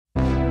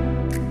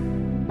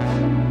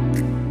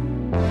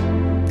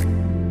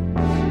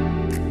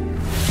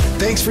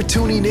Thanks for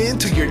tuning in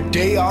to your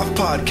Day Off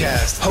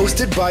podcast,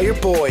 hosted by your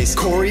boys,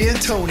 Corey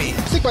and Tony.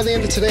 I think by the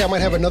end of today, I might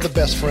have another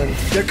best friend.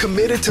 They're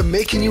committed to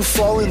making you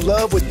fall in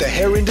love with the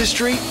hair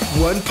industry,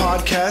 one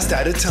podcast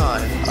at a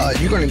time.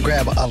 You're going to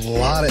grab a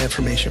lot of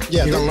information.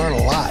 Yeah, you're going to learn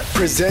a lot.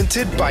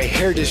 Presented by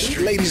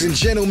Hairndustry. Ladies and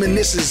gentlemen,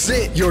 this is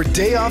it. Your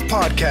Day Off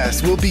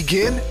podcast will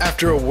begin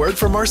after a word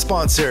from our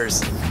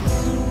sponsors.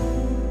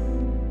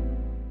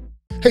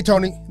 Hey,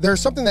 Tony,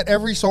 there's something that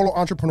every solo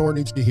entrepreneur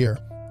needs to hear.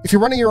 If you're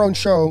running your own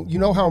show, you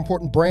know how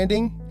important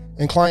branding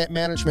and client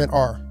management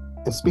are.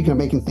 And speaking of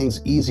making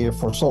things easier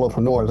for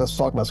solopreneurs, let's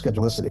talk about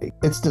Schedulicity.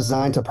 It's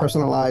designed to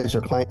personalize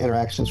your client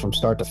interactions from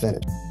start to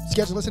finish.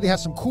 Schedulicity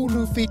has some cool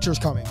new features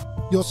coming.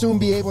 You'll soon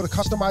be able to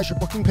customize your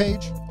booking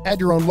page, add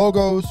your own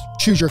logos,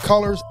 choose your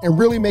colors, and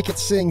really make it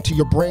sing to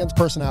your brand's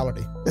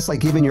personality. It's like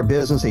giving your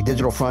business a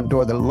digital front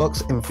door that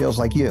looks and feels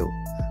like you.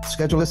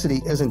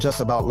 Schedulicity isn't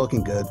just about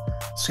looking good.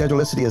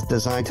 Schedulicity is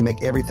designed to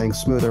make everything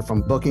smoother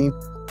from booking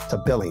to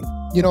billing.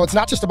 You know, it's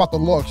not just about the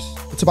looks,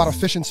 it's about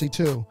efficiency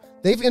too.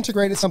 They've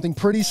integrated something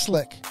pretty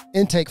slick,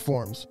 intake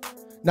forms.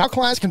 Now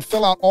clients can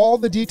fill out all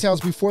the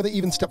details before they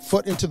even step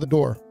foot into the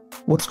door.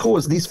 What's cool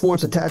is these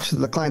forms attach to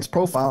the client's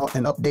profile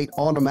and update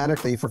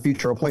automatically for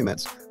future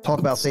appointments. Talk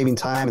about saving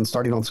time and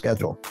starting on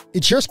schedule.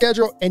 It's your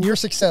schedule and your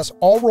success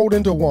all rolled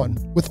into one.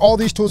 With all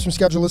these tools from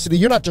Schedulicity,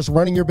 you're not just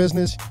running your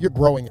business, you're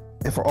growing it.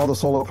 And for all the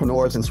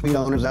solopreneurs and suite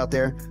owners out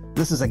there,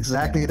 this is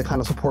exactly the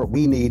kind of support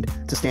we need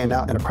to stand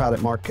out in a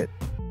crowded market.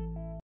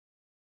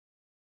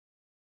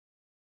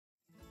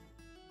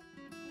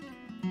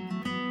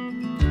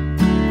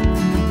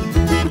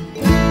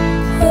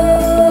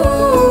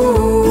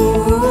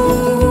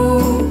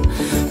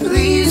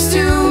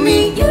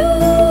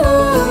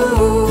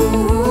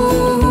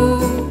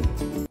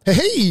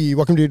 Hey,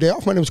 welcome to your Day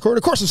Off. My name is Corey.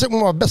 Of course, I'm sitting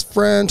with my best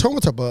friend, Tony.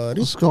 What's up, buddy?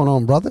 What's going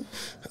on, brother?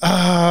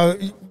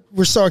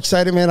 We're so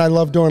excited, man. I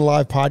love doing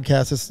live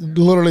podcasts. It's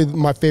literally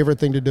my favorite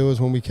thing to do is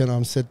when we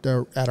can sit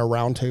at a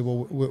round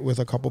table with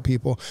a couple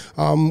people.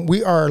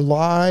 We are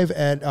live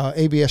at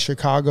ABS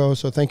Chicago,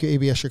 so thank you,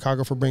 ABS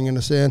Chicago, for bringing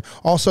us in.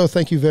 Also,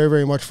 thank you very,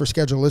 very much for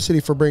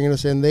Schedulicity for bringing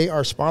us in. They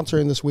are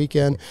sponsoring this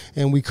weekend,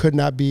 and we could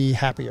not be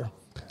happier.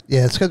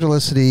 Yeah,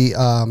 Schedulicity,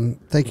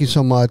 thank you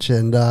so much.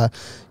 And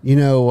you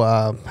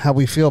know how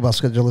we feel about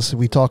Schedulicity.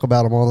 We talk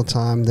about them all the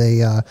time.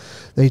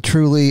 They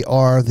truly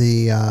are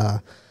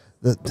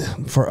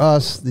for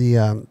us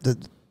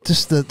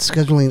just the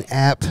scheduling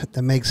app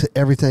that makes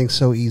everything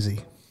so easy.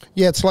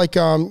 Yeah, it's like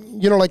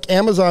like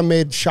Amazon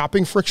made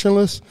shopping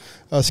frictionless.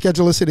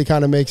 Schedulicity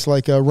kind of makes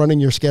like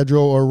running your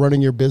schedule or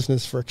running your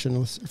business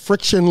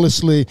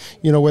frictionlessly.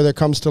 Whether it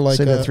comes to like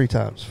say that 3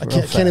 times. I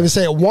can't even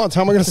say it once.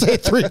 How am I going to say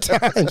it 3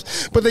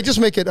 times? But they just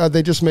make it.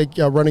 They just make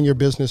running your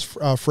business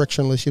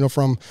frictionless.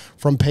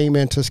 From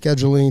payment to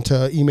scheduling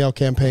to email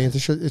campaigns.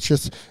 It's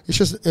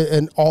just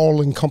an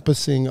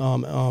all-encompassing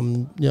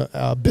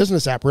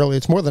business app. Really,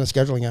 it's more than a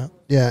scheduling app.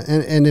 Yeah,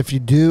 and if you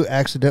do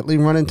accidentally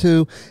run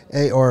into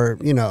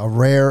a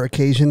rare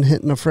occasion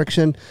hitting a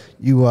friction,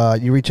 you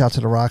reach out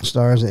to the rock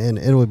stars and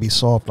it would be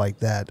solved like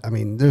that. I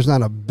mean, there's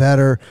not a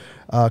better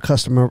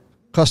customer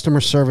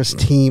service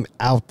team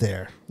out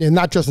there. Yeah,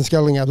 not just in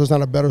scheduling apps. There's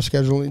not a better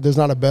scheduling. There's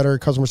not a better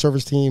customer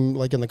service team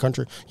like in the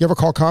country. You ever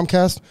call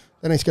Comcast?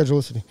 That ain't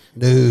Schedulicity.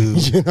 No.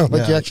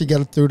 You actually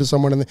get it through to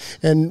someone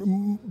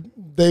and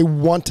they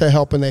want to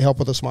help and they help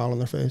with a smile on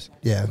their face.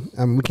 Yeah,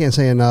 we can't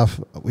say enough.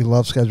 We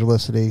love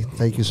Schedulicity.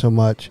 Thank you so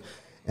much.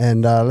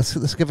 And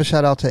let's give a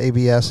shout out to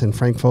ABS and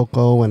Frank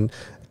Foco and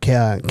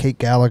Kate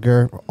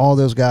Gallagher, all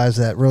those guys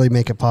that really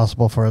make it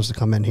possible for us to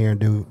come in here and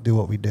do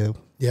what we do.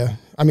 Yeah,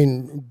 I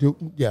mean,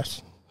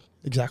 yes,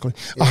 exactly.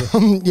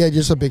 Yeah,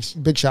 just a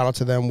big shout out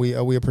to them.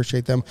 We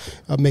appreciate them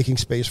making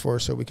space for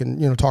us so we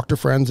can talk to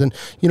friends. And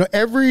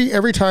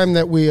every time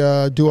that we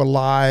do a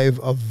live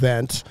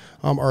event,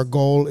 our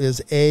goal is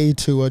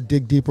to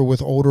dig deeper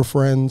with older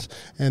friends,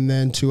 and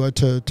then to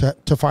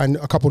find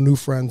a couple new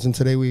friends. And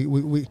today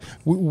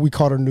we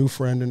caught a new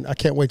friend, and I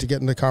can't wait to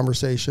get into the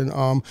conversation.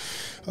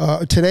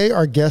 Today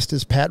our guest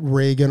is Pat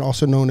Regan,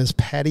 also known as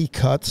Patty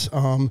Cuts.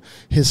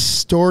 His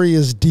story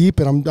is deep,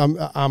 and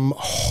I'm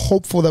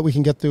hopeful that we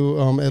can get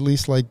through at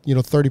least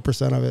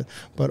 30% of it.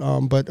 But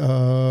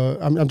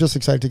I'm just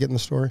excited to get in the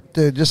story.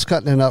 Dude, just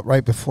cutting it up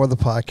right before the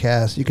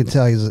podcast, you can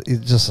tell he's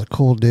just a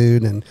cool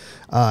dude, and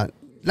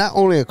not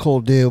only a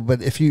cool dude,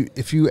 but if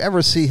you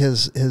ever see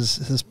his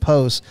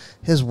posts,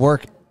 his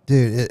work,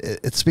 dude,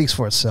 it speaks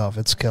for itself.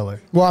 It's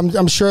killer. Well,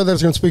 I'm sure that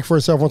it's going to speak for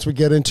itself once we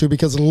get into,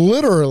 because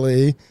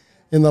literally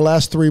in the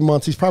last 3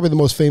 months, he's probably the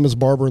most famous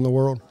barber in the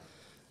world.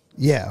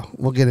 Yeah,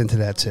 we'll get into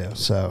that too.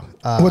 So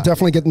we'll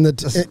definitely get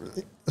into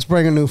let's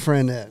bring a new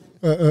friend in.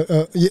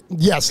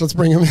 Yes, let's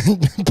bring him in.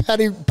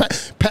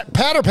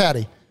 Pat or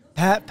Patty?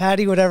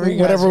 Patty, whatever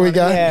we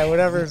got. Yeah,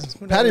 whatever.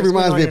 Patty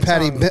reminds me of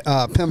Patty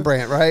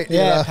Pembrandt, right?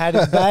 Yeah, Patty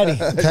the Batty.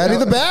 Patty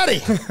the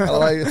Batty.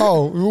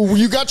 Oh,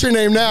 you got your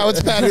name now.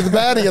 It's Patty the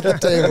Batty at the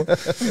table.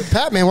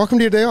 Pat, man, welcome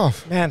to your day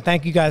off. Man,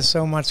 thank you guys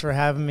so much for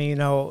having me.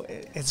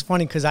 It's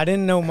funny because I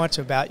didn't know much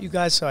about you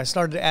guys, so I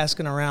started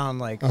asking around,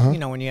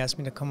 when you asked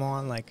me to come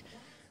on,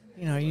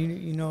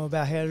 you know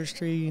about hair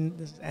industry,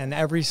 and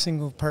every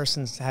single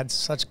person's had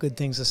such good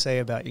things to say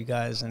about you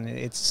guys, and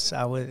it's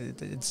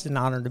an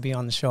honor to be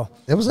on the show.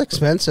 It was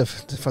expensive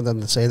for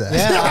them to say that.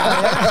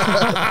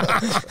 Yeah.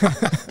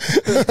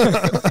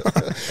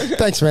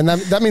 Thanks, man.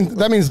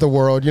 That means the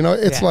world.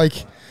 It's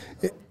like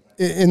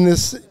in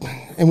this,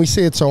 and we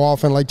see it so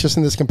often. Like just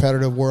in this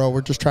competitive world,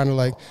 we're just trying to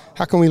like,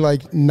 how can we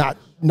like not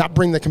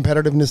bring the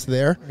competitiveness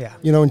there? Yeah.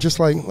 And just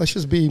like let's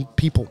just be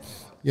people.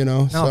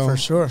 No, for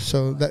sure.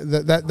 So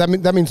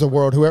that means the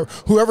world.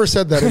 Whoever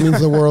said that, it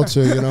means the world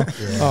too. Yeah.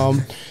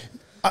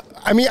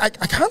 I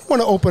kind of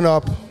want to open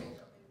up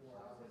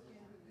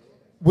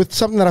with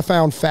something that I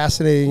found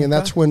fascinating, and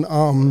that's when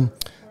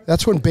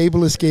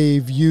Babyliss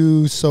gave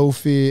you,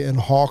 Sophie, and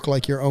Hawk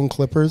like your own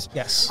clippers.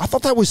 Yes. I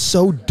thought that was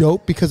so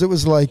dope because it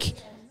was like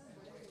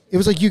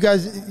you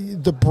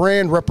guys, the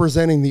brand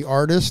representing the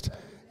artist,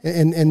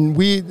 and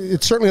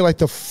it's certainly like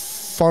the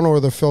funnel or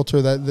the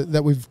filter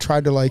that we've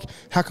tried to like,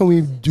 how can we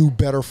do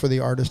better for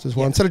the artist as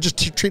well instead of just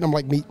treating them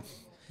like meat,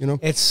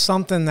 It's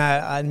something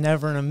that I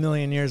never in a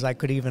million years I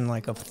could even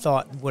like have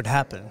thought would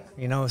happen,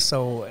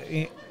 so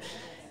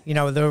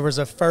there was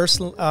a first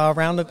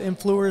round of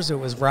influencers. It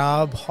was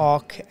Rob,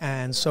 Hawk,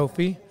 and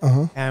Sophie,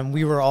 and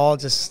we were all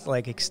just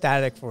like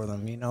ecstatic for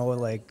them,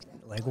 like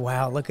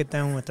wow, look at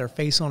them with their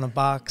face on a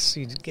box,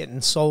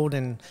 getting sold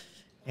in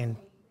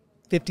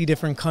 50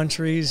 different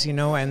countries,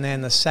 and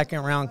then the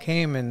second round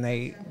came and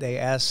they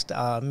asked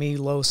me,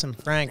 Los, and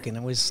Frank, and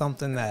it was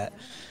something that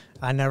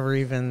I never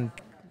even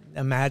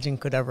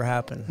imagined could ever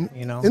happen,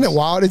 Isn't it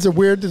wild? Is it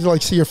weird to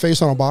like see your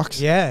face on a box?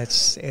 Yeah,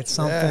 it's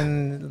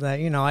something that,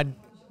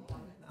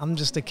 I'm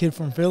just a kid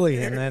from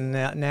Philly, and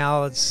then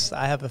now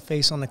I have a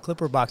face on the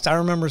Clipper box. I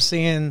remember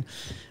seeing,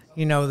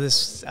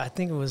 this, I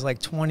think it was like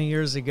 20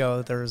 years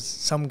ago, there's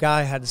some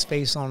guy had his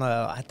face on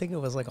I think it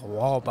was like a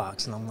wall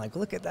box, and I'm like,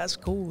 look at that's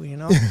cool,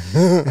 and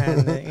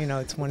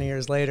 20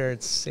 years later,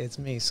 it's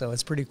me, so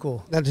it's pretty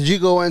cool. Now, did you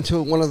go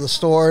into one of the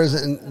stores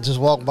and just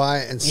walk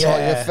by and saw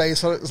your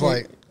face on it? It's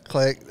like,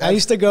 click. I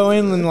used to go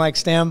in and like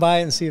stand by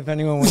and see if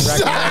anyone would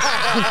recognize.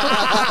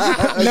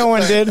 No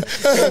one did.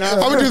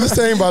 I would do the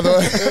same, by the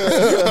way.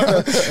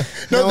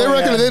 No, they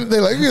reckon they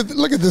like,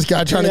 look at this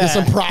guy trying to get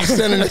some props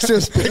standing next to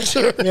his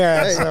picture.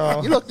 Yeah, hey,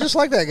 so you look just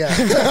like that guy.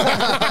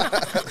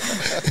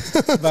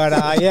 But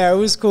it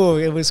was cool.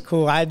 It was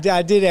cool. I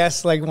did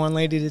ask like one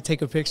lady to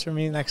take a picture of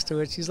me next to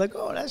it. She's like,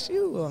 "Oh, that's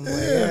you." I'm like,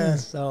 "Yeah."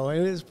 So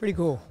it was pretty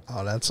cool.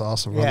 Oh, that's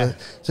awesome. Yeah.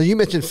 So you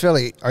mentioned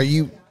Philly. Are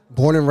you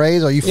born and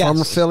raised? Are you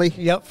from Philly?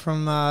 Yep,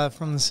 from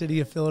the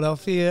city of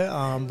Philadelphia.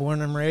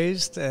 Born and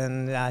raised,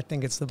 and I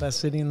think it's the best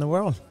city in the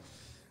world.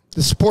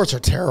 The sports are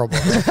terrible.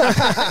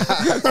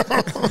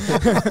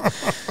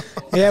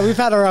 Yeah, we've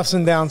had our ups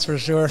and downs for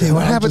sure. Dude,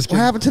 what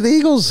happened to the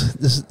Eagles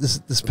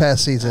this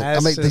past season?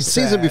 I mean, the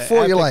season before,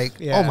 epic, you're like,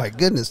 oh my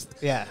goodness.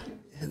 Yeah,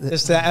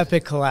 it's the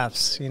epic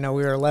collapse. We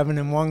were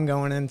 11-1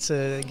 going into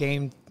the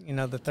game.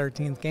 The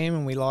 13th game,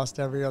 and we lost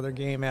every other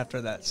game after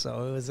that.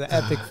 So it was an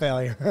epic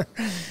failure.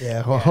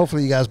 Well,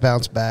 hopefully you guys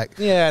bounce back.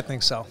 Yeah, I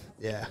think so.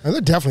 Yeah. And they're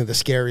definitely the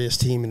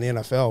scariest team in the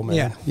NFL,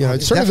 man. Yeah.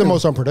 It's certainly the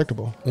most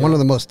unpredictable. One of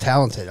the most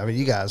talented. I mean,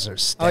 you guys are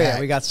stacked. Oh, yeah,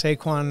 we got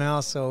Saquon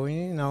now, so,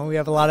 we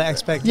have a lot of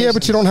expectations. Yeah,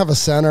 but you don't have a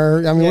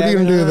center. I mean, what are you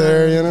going to do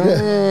there,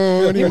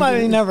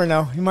 You never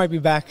know. He might be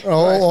back.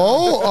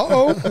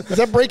 Uh-oh. Is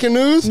that breaking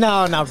news?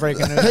 No, not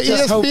breaking news. Hey,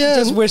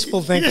 just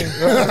wishful thinking.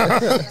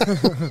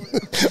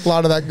 A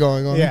lot of that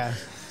going on. Yeah.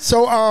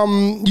 So,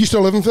 you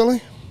still live in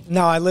Philly?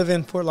 No, I live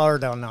in Fort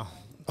Lauderdale now.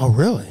 Oh,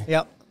 really?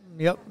 Yep.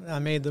 I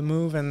made the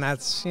move, and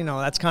that's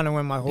kind of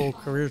when my whole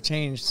career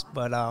changed.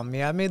 But I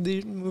made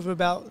the move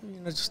about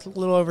just a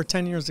little over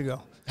 10 years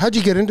ago. How'd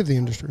you get into the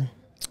industry?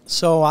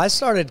 So I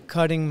started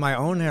cutting my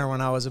own hair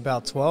when I was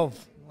about 12,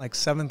 like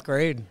 7th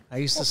grade. I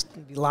used to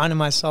be lining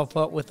myself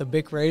up with a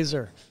Bic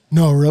razor.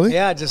 No, really?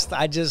 Yeah,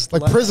 I just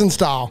like prison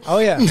style. Oh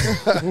yeah.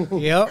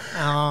 Yep.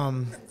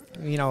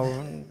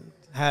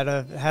 Had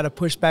a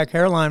pushback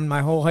hairline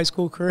my whole high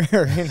school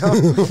career,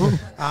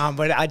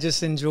 but I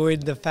just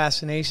enjoyed the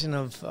fascination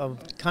of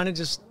kind of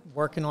just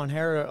working on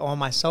hair on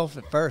myself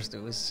at first.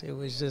 It was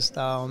just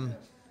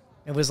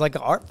it was like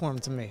an art form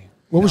to me.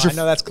 I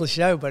know that's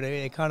cliche, but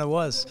it kind of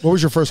was. What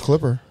was your first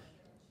clipper?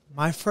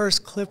 My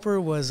first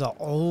clipper was an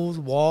old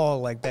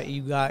wall like that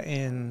you got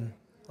in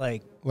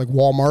like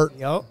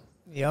Walmart.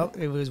 Yep.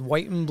 It was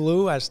white and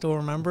blue. I still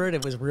remember it.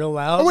 It was real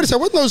loud. Oh, wait a second.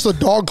 Weren't those the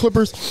dog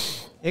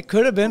clippers? It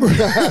could have been.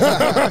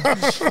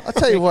 I'll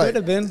tell you what. It could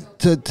have been.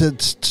 To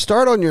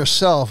start on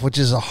yourself, which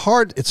is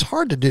it's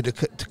hard to do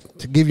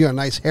to give you a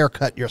nice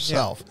haircut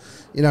yourself. Yeah.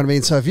 You know what I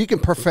mean? So if you can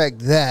perfect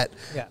that,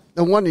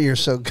 no wonder you're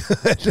so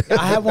good.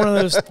 I have one of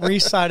those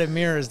 3-sided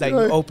mirrors that you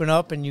open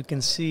up and you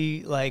can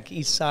see like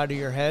each side of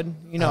your head.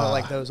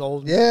 Like those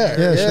old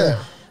mirrors. Sure.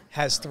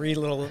 Has 3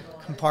 little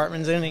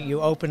compartments in it.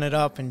 You open it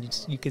up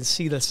and you can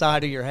see the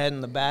side of your head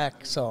and the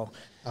back. So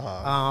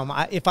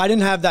if I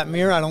didn't have that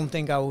mirror, I don't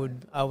think I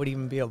would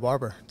even be a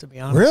barber, to be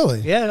honest.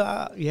 Really?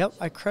 Yeah. Yep.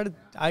 I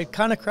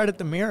kind of credit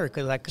the mirror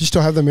because I could. You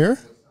still have the mirror?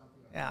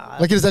 Yeah.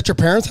 Like, is that your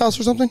parents' house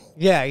or something?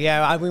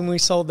 Yeah. I mean, we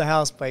sold the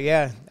house, but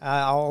yeah,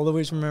 I'll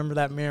always remember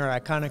that mirror. I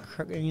kind of,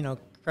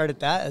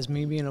 credit that as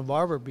me being a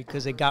barber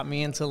because it got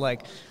me into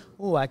like,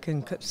 oh, I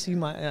can see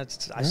I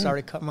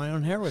started cutting my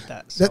own hair with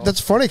that. So.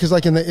 That's funny because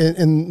like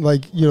in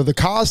like the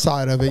cause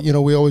side of it,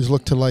 we always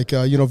look to like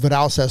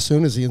Vidal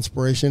Sassoon as the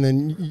inspiration,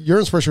 and your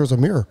inspiration was a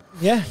mirror.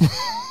 Yeah.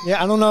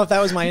 Yeah, I don't know if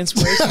that was my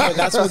inspiration, but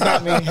that's what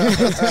got me.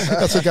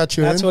 That's what got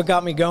you. That's what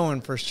got me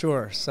going for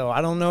sure. So I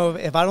don't know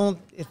if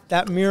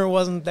that mirror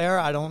wasn't there,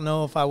 I don't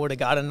know if I would have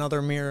got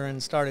another mirror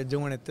and started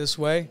doing it this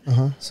way.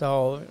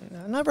 So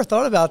I never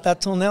thought about that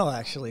till now,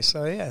 actually.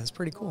 So yeah, it's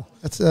pretty cool.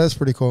 That's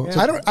pretty cool. Yeah.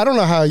 So I don't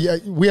know how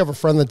we have a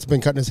friend that's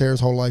been cutting his hair his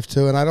whole life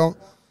too, and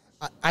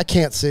I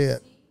can't see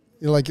it.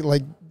 Like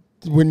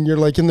when you're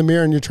like in the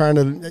mirror and you're trying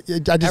to, I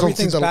just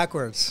everything's don't see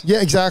backwards.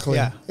 Yeah, exactly.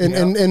 Yeah.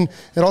 And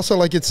also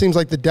like it seems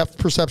like the depth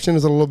perception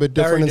is a little bit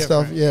different and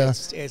stuff. Yeah,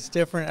 it's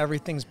different.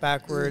 Everything's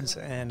backwards,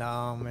 and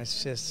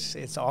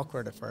it's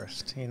awkward at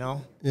first. Yeah.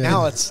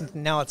 Now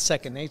it's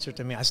second nature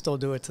to me. I still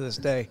do it to this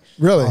day.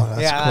 Really? Oh,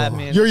 that's yeah, cool. I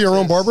mean, You're your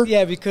own barber?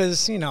 Yeah,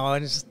 because I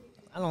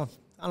don't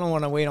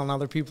want to wait on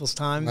other people's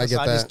time. I get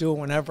I that. just do it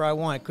whenever I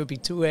want. It could be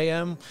 2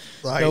 a.m.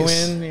 Nice. Go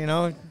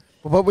in,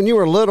 But when you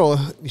were little,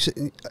 you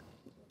said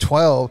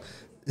 12.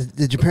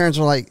 Did your parents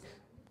were like,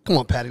 "Come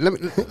on, Patty,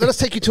 let us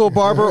take you to a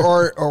barber,"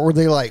 or were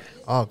they like,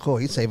 "Oh, cool,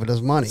 he's saving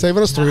us money,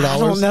 saving us $3"? I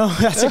don't know.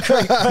 That's a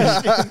great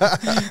question.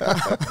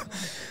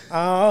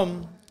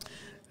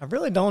 I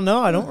really don't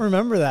know. I don't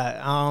remember that.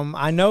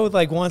 I know,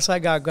 like, once I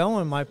got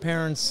going, my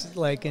parents,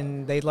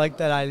 and they liked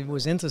that I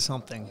was into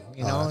something,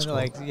 that's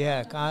cool.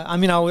 yeah. I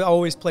mean, I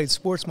always played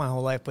sports my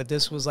whole life, but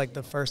this was, like,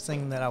 the first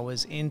thing that I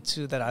was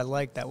into that I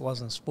liked that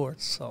wasn't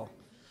sports, so.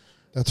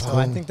 That's cool.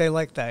 I think they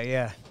liked that,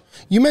 yeah.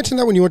 You mentioned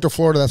that when you went to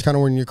Florida, that's kind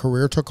of when your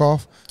career took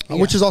off,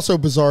 which is also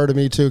bizarre to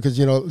me, too, because,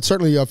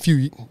 certainly a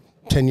few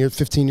 10 years,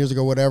 15 years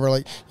ago, whatever,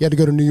 like you had to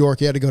go to New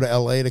York, you had to go to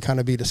LA to kind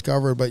of be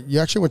discovered, but you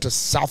actually went to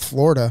South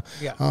Florida,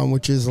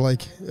 which is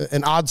like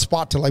an odd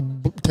spot to like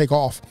take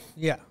off.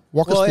 Yeah.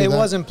 Walk us through that.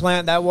 Wasn't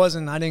planned.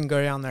 I didn't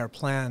go down there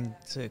planned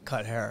to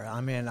cut hair.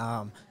 I mean,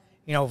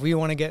 if we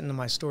want to get into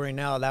my story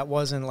now, that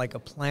wasn't like a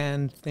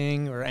planned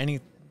thing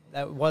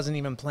that wasn't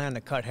even planned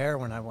to cut hair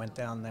when I went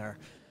down there.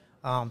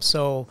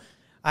 So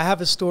I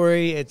have a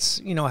story.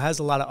 It's, it has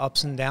a lot of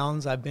ups and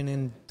downs. I've been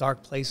in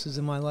dark places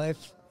in my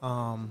life.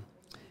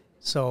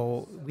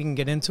 So we can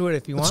get into it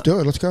if you want. Let's do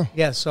it. Let's go.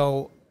 Yeah.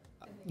 So,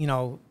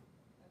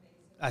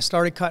 I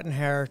started cutting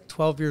hair,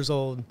 12 years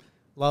old,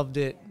 loved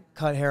it,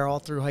 cut hair all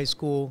through high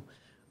school.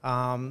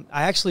 I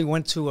actually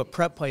went to a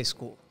prep high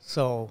school.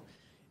 So,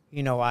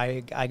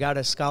 I got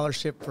a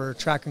scholarship for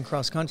track and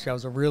cross country. I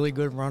was a really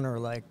good runner,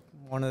 like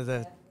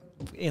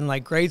in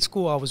like grade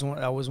school, I was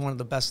one of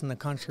the best in the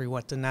country.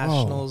 Went to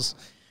nationals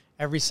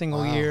every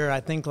single year. I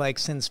think like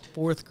since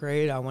 4th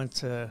grade, I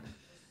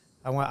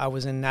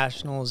was in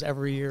nationals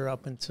every year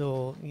up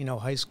until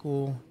high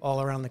school,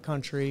 all around the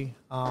country,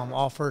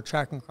 all for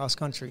track and cross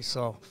country.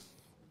 So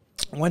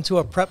I went to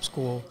a prep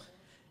school,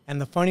 and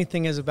the funny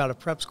thing is about a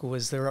prep school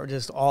is they're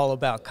just all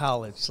about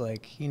college,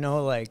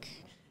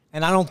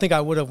 and I don't think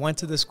I would have went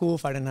to the school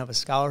if I didn't have a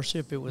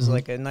scholarship. It was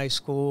like a nice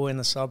school in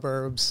the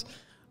suburbs.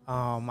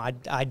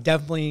 I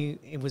definitely,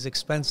 it was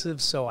expensive,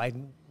 so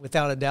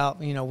without a doubt,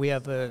 we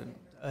have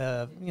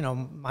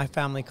my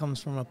family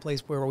comes from a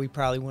place where we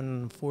probably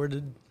wouldn't have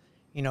afforded,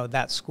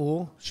 that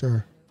school.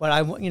 Sure. But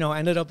I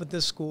ended up at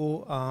this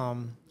school.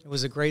 It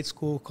was a great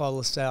school called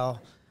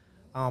LaSalle,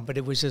 but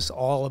it was just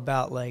all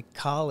about like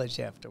college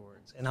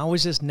afterwards. And I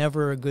was just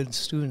never a good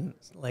student.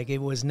 Like it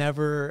was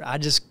never, I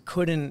just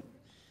couldn't,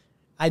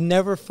 I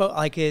never felt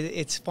like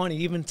it's funny,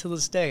 even to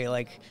this day,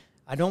 like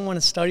I don't want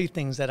to study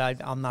things that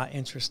I'm not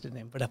interested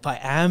in. But if I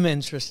am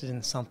interested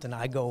in something,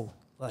 I go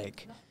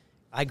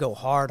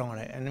hard on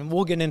it. And then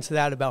we'll get into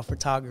that about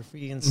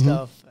photography and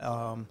stuff.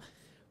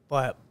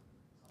 But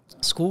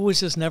school was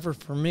just never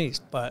for me.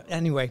 But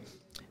anyway,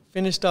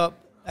 finished up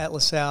at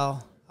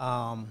LaSalle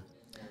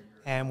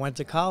and went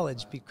to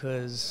college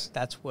because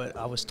that's what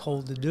I was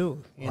told to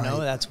do. You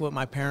know, that's what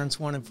my parents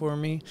wanted for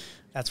me.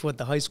 That's what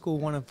the high school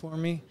wanted for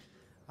me.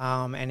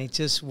 And it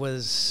just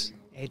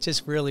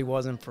really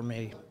wasn't for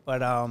me.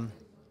 But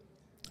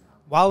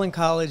while in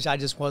college, I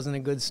just wasn't a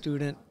good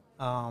student.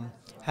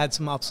 Had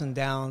some ups and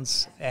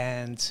downs,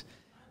 and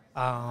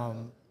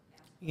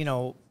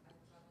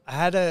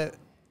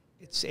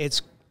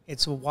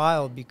it's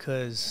wild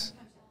because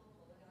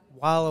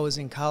while I was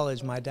in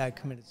college, my dad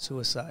committed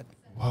suicide.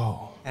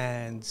 Whoa!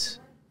 And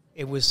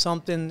it was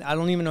something I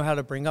don't even know how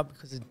to bring up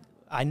because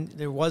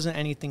there wasn't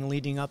anything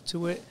leading up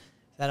to it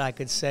that I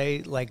could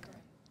say like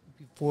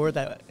before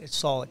that I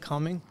saw it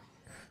coming.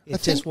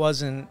 It just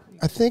wasn't.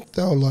 I think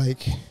though,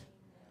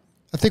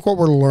 I think what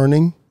we're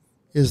learning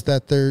is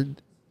that there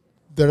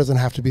doesn't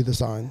have to be the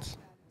signs.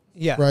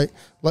 Yeah. Right.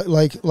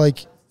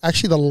 Like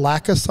actually, the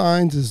lack of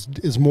signs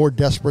is more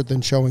desperate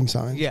than showing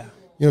signs. Yeah.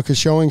 You know, because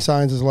showing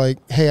signs is like,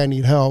 hey, I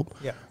need help.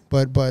 Yeah.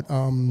 But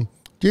do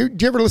you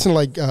ever listen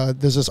to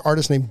there's this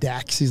artist named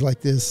Dax. He's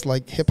like this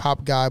hip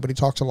hop guy, but he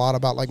talks a lot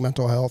about like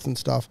mental health and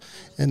stuff.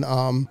 And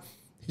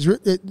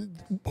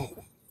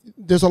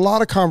there's a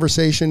lot of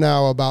conversation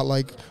now about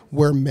like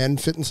where men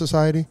fit in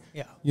society.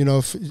 Yeah. You know,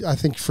 I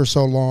think for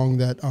so long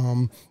that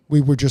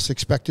we were just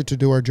expected to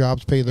do our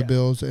jobs, pay the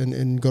bills,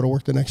 and go to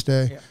work the next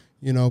day. Yeah.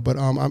 You know, but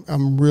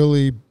I'm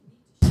really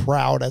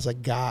proud as a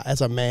guy,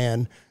 as a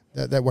man,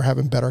 that we're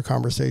having better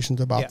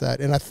conversations about that.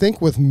 And I think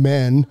with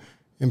men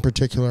in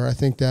particular, I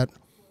think that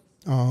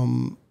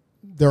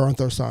there aren't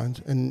those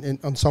signs. And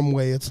in some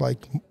way, it's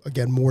like,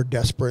 again, more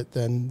desperate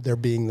than there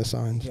being the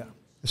signs. Yeah.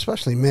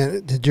 Especially,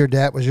 man,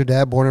 was your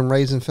dad born and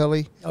raised in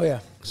Philly? Oh, yeah.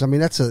 Because, I mean,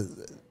 that's a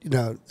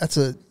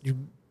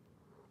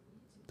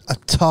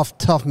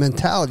tough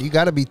mentality. You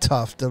got to be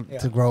tough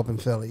to grow up in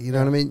Philly. You know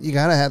what I mean? You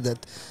got to have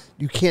that.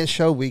 You can't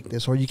show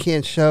weakness, or you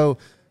can't show,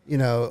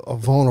 a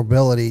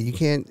vulnerability. You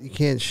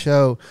can't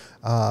show,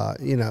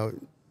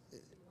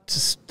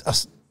 just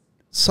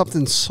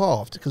something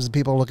soft, because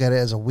people look at it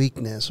as a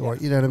weakness, or,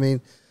 you know what I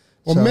mean?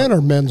 Well, men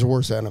are men's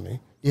worst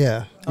enemy.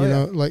 Yeah. You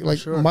know, like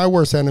sure. My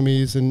worst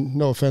enemies, and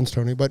no offense,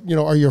 Tony, but,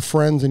 are your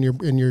friends and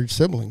your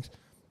siblings.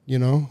 You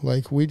know,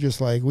 like we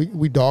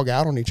dog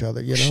out on each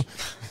other, you know.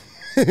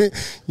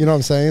 You know what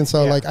I'm saying?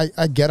 So like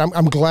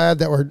I'm glad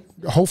that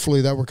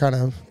hopefully we're kind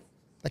of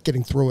not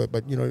getting through it,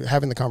 but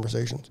having the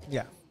conversations.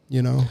 Yeah.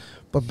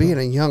 But being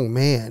a young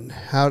man,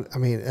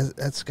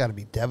 that's got to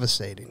be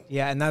devastating.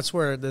 Yeah, and that's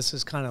where this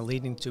is kind of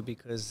leading to,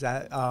 because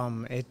that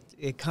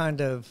it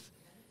kind of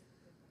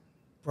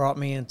brought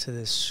me into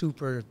this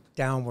super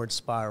downward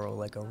spiral,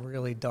 like a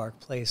really dark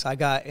place. I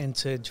got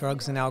into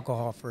drugs and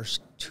alcohol for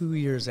 2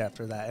 years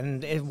after that,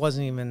 and it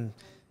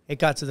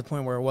got to the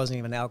point where it wasn't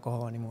even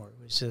alcohol anymore.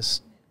 It was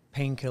just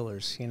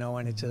painkillers, and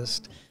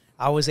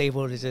I was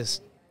able to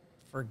just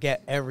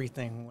forget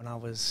everything when I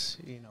was,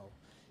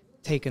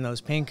 taking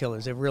those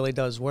painkillers. It really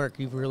does work.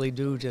 You really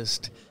do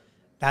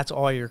that's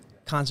all you're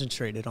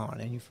concentrated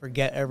on, and you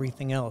forget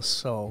everything else.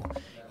 So,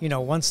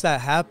 once that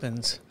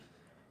happens,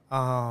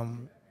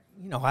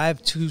 I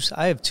have two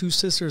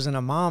sisters and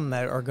a mom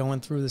that are going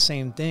through the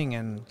same thing,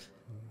 and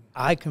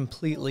I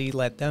completely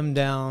let them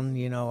down.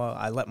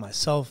 I let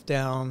myself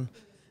down.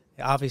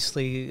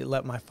 Obviously,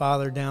 let my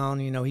father down.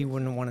 He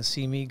wouldn't want to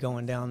see me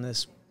going down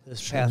this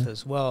path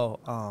as well.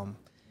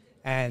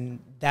 And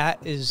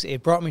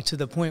it brought me to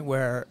the point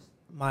where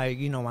my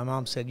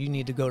mom said, you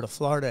need to go to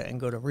Florida and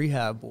go to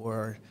rehab,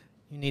 or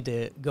you need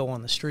to go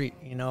on the street,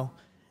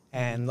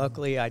 And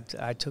luckily, I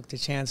took the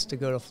chance to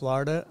go to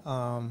Florida.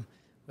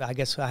 I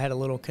guess I had a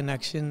little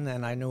connection,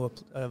 and I knew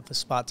of a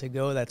spot to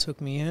go that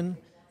took me in,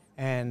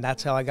 and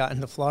that's how I got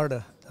into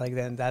Florida. Like,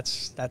 then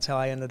that's how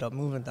I ended up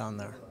moving down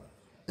there.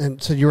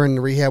 And so you were in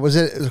the rehab. Was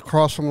it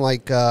across from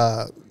like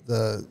is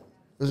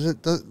it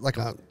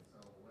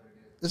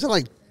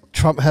like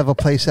Trump have a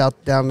place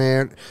out down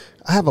there?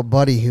 I have a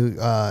buddy who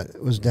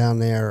was down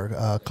there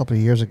a couple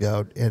of years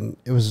ago, and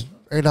it was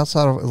right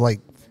outside of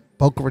like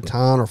Boca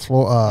Raton or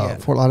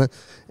Fort Lauderdale,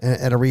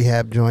 at a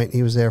rehab joint.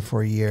 He was there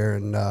for a year,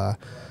 and I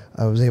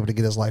was able to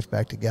get his life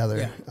back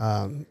together.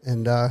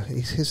 Yeah.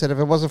 He said if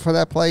it wasn't for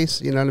that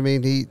place, you know what I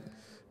mean,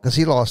 because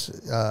he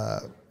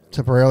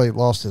temporarily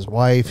lost his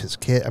wife, his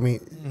kid,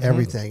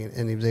 everything,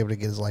 and he was able to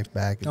get his life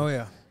back.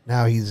 And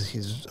now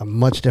he's a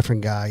much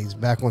different guy. He's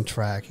back on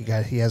track.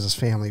 He has his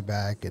family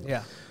back.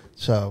 And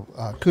so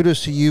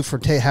kudos to you for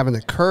having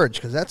the courage,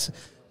 because that's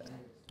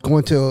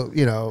going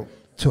to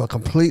a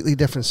completely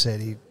different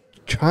city,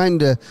 trying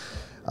to.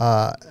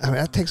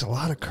 That takes a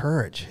lot of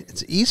courage.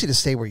 It's easy to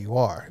stay where you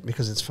are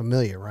because it's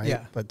familiar, right?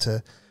 Yeah. But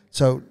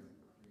so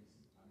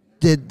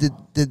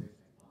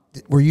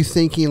were you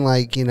thinking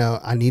like,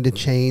 I need to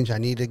change, I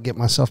need to get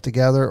myself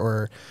together,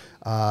 or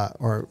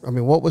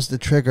what was the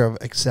trigger of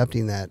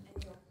accepting that?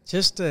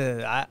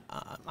 I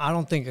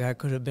don't think I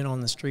could have been on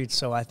the streets,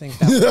 so I think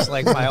that was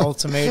like my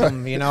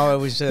ultimatum. It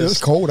was just, it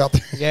was cold out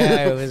there.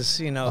 Yeah, it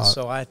was.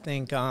 So I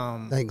think.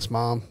 Thanks,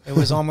 Mom. It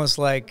was almost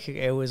like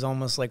a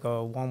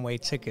one-way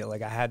ticket.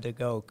 Like I had to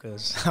go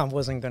because I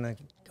wasn't gonna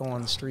go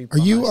on the street. Are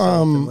you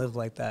and live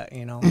like that?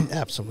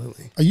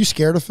 Absolutely. Are you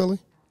scared of Philly?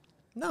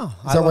 No.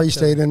 Is that why you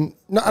stayed in?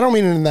 No, I don't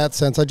mean it in that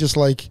sense. I just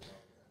like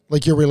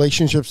your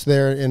relationships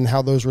there and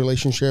how those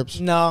relationships.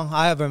 No,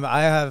 I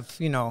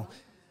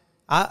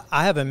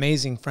have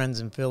amazing friends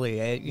in Philly.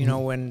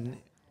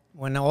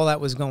 When all that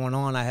was going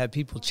on, I had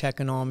people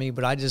checking on me,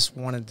 but I just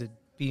wanted to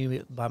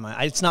be by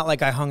it's not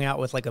like I hung out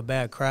with like a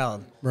bad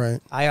crowd. Right.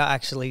 I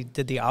actually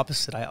did the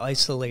opposite. I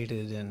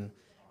isolated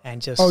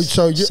and just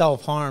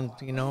self-harmed,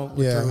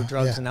 through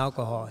drugs and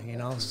alcohol,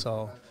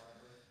 so.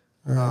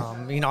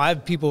 Right. I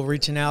have people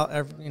reaching out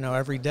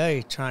every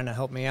day trying to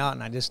help me out,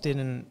 and I just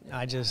didn't you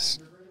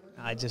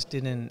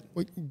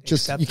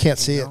can't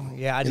see it.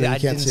 Yeah, I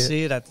didn't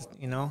see it.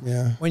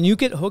 Yeah. When you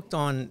get hooked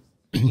on,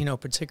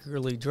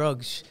 particularly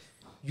drugs,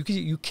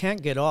 you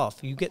can't get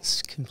off. You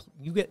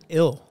get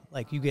ill,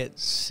 like you get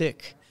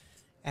sick,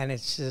 and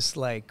it's just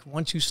like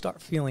once you start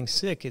feeling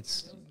sick,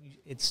 it's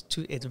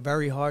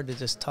very hard to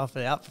just tough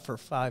it out for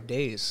 5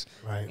 days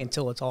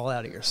until it's all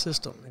out of your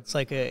system. It's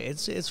like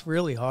it's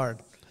really hard.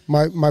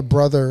 My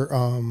brother,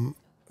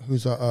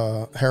 who's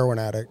a heroin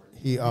addict,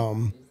 he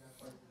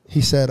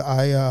said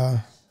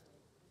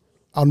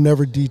I'll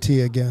never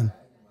DT again.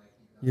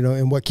 You know,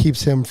 and what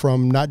keeps him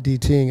from not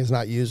DTing is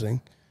not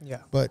using. Yeah.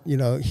 But, you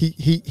know,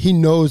 he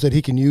knows that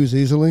he can use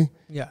easily.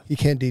 Yeah. He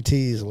can't DT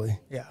easily.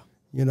 Yeah.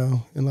 You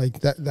know, and like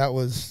that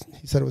was,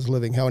 he said it was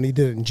living hell, and he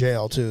did it in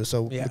jail too.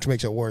 So, Yeah. which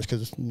makes it worse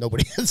because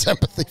nobody has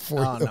empathy for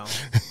Oh, you. no.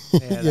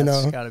 Yeah, You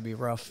that's know? got to be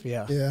rough.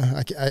 Yeah.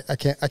 Yeah, I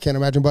can't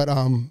imagine. But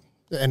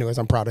anyways,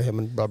 I'm proud of him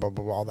and blah blah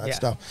blah, all that Yeah.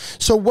 stuff.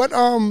 So what?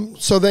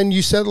 So then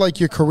you said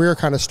like your career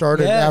kind of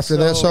started Yeah, after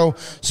that.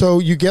 So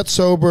you get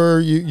sober.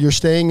 You're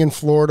staying in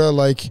Florida,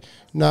 like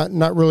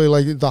not really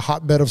like the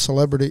hotbed of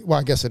celebrity. Well,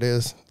 I guess it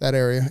is that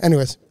area.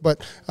 Anyways,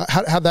 but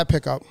how'd that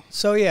pick up?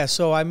 So yeah,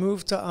 so I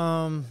moved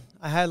to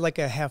I had like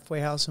a halfway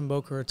house in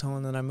Boca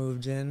Raton that I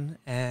moved in,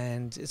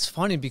 and it's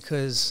funny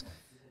because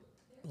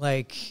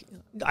like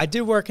I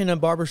did work in a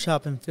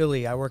barbershop in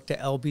Philly. I worked at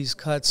LB's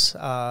Cuts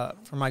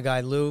for my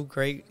guy Lou.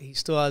 Great, he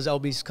still has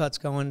LB's Cuts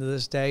going to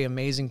this day.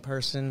 Amazing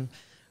person.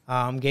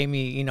 Gave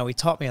me, you know, he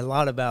taught me a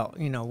lot about,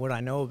 you know, what I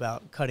know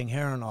about cutting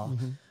hair and all.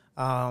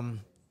 Mm-hmm.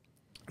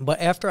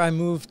 But after I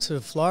moved to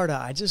Florida,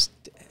 I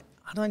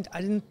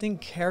didn't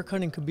think hair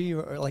cutting could be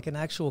like an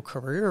actual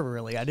career.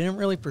 Really, I didn't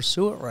really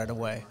pursue it right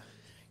away.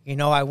 You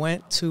know, I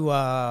went to,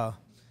 I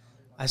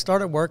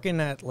started working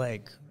at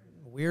like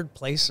weird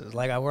places.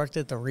 Like I worked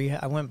at the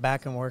rehab. I went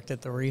back and worked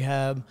at the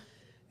rehab,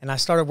 and I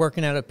started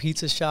working at a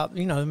pizza shop.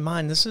 You know,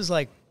 mine. This is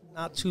like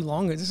not too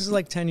long ago. This is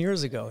like 10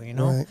 years ago. You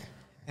know, Right.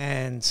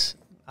 and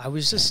I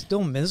was just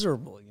still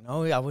miserable. You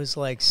know, I was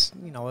like,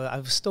 you know, I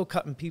was still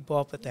cutting people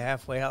up at the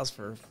halfway house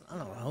for I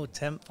don't know,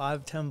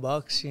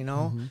 $10. You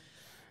know.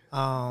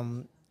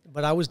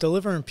 But I was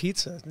delivering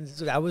pizza.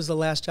 That was the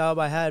last job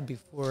I had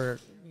before,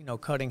 you know,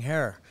 cutting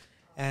hair.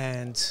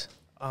 And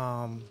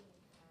I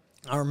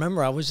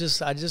remember I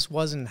just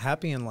wasn't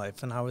happy in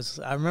life. And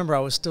I remember I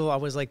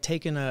was like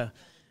taking a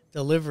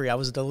delivery. I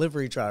was a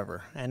delivery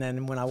driver. And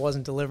then when I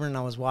wasn't delivering,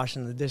 I was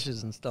washing the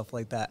dishes and stuff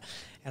like that.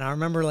 And I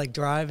remember like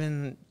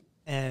driving,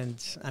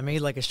 and I made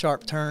like a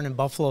sharp turn, and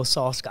buffalo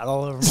sauce got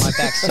all over my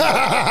back seat.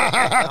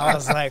 I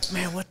was like,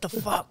 man, what the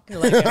fuck?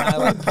 Like, and I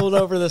like pulled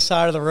over the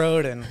side of the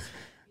road, and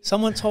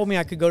someone told me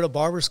I could go to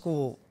barber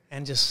school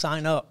and just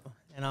sign up.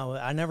 And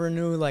I never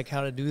knew like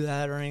how to do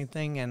that or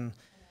anything. And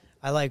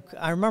I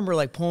remember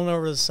like pulling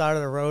over the side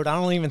of the road. I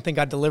don't even think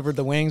I delivered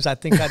the wings. I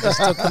think I just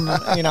took them,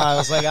 you know, I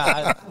was like,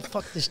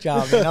 fuck this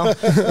job, you know?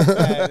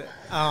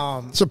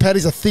 And, So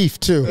Patty's a thief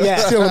too. Yeah.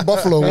 Stealing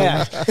buffalo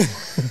wings.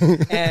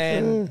 yeah.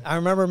 And I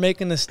remember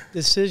making this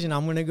decision.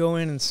 I'm going to go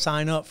in and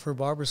sign up for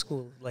barber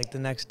school like the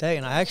next day.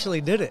 And I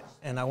actually did it.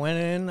 And I went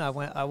in, I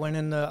went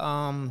in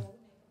the,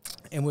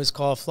 it was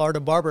called Florida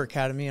Barber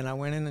Academy, and I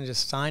went in and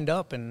just signed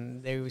up,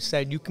 and they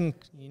said you can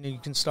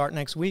start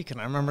next week.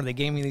 And I remember they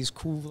gave me these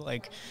cool,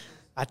 like,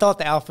 I thought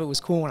the outfit was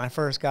cool when I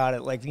first got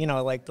it, like, you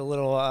know, like the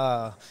little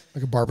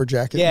Like a barber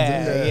jacket.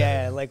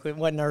 yeah, like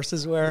what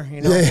nurses wear, you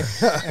know.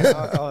 Yeah. And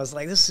I was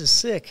like, this is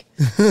sick.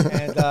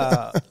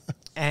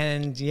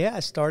 And yeah,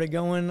 I started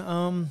going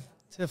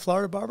to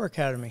Florida Barber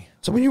Academy.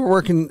 So when you were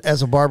working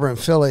as a barber in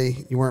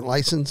Philly, you weren't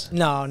licensed?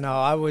 No,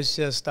 I was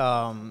just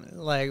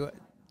like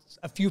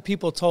a few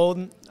people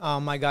told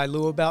my guy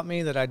Lou about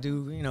me that I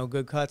do, you know,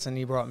 good cuts, and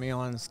he brought me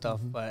on and stuff.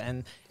 Mm-hmm.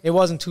 And it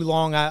wasn't too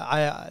long.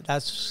 I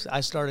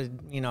started,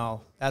 you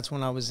know, that's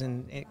when I was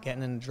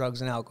getting into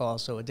drugs and alcohol,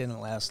 so it didn't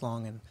last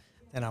long. And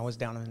then I was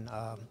down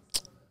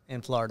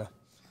in Florida.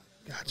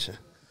 Gotcha.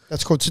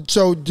 That's cool.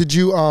 So did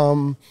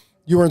you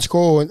you were in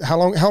school, and how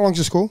long's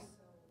your school?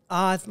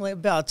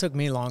 It took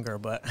me longer,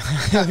 but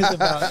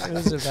it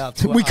was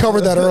about We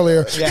covered that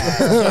earlier.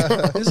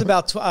 Yeah, it was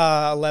about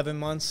 11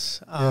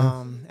 months,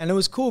 and it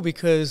was cool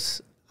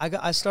because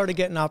I started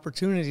getting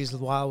opportunities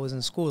while I was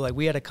in school. Like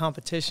we had a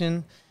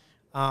competition.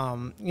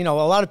 You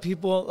know, a lot of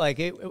people, like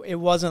it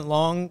wasn't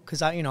long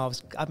because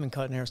I've been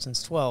cutting hair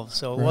since 12,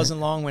 so it wasn't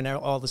long when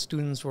all the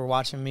students were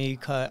watching me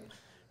cut.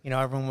 You know,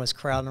 everyone was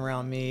crowding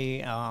around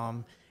me,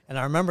 and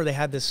I remember they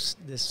had this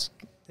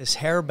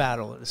hair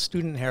battle, a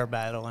student hair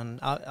battle, and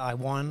I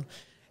won.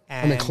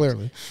 And, I mean,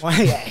 clearly. Well,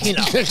 yeah, you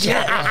know.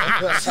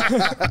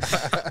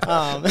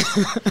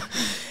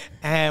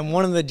 And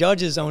one of the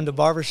judges owned a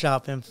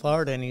barbershop in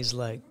Florida, and he's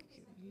like,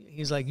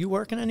 you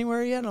working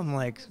anywhere yet? I'm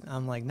like,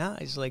 nah.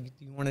 He's like,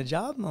 you want a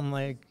job? And I'm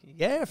like,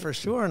 yeah, for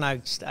sure. And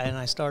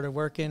I started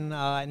working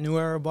at New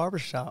Era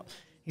Barbershop.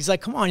 He's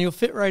like, come on, you'll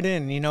fit right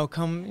in.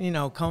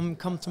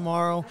 Come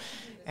tomorrow.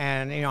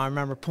 And I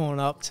remember pulling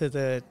up to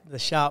the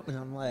shop, and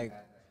I'm like,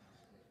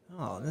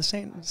 oh, this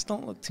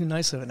don't look too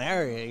nice of an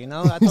area,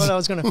 I thought I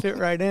was going to fit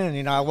right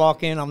in. I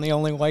walk in, I'm the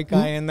only white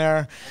guy in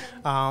there,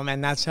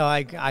 and that's how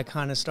I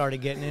kind of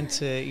started getting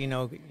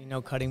into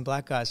cutting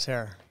black guys'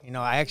 hair.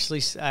 I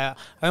actually I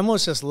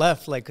almost just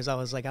left, because I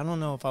was like, I don't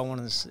know if I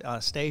want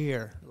to stay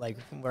here,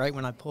 right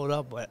when I pulled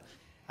up, but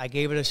I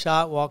gave it a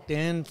shot. Walked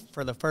in.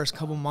 For the first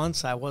couple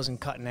months, I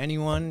wasn't cutting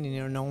anyone.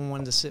 No one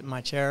wanted to sit in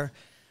my chair.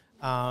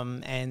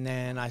 And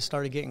then I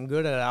started getting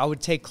good at it. I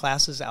would take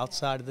classes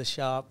outside of the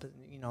shop,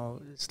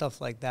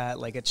 stuff like that,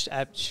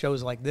 at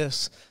shows like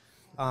this.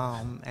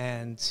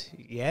 And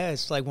yeah,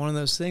 it's like one of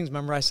those things.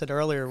 Remember I said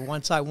earlier,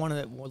 once I want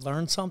to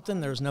learn something,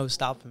 there's no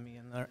stopping me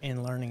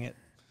in learning it.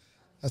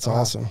 That's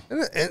awesome.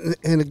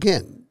 And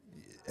again,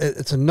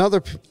 it's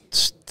another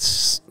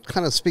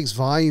kind of speaks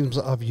volumes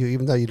of you,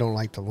 even though you don't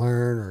like to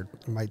learn, or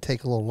it might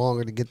take a little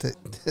longer to get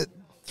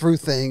through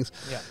things.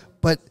 Yeah.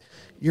 But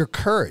your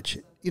courage,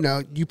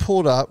 you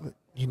pulled up,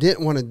 you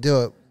didn't want to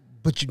do it,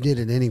 but you did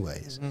it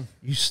anyways. Mm-hmm.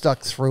 You stuck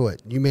through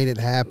it. You made it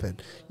happen.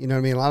 You know what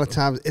I mean? A lot of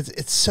times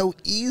it's so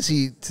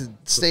easy to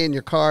stay in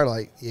your car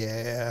like,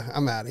 yeah,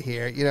 I'm out of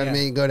here. You know what I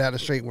mean? Go down the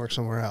street and work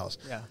somewhere else.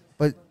 Yeah.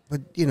 But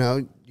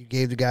you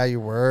gave the guy your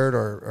word,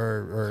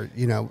 or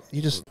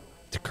you just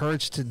the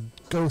courage to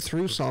go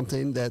through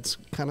something that's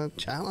kind of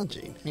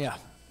challenging. Yeah,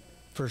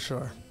 for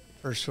sure.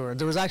 For sure.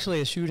 There was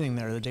actually a shooting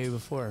there the day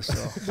before. So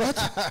What?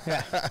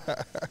 Yeah.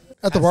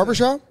 At the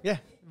barbershop? Yeah.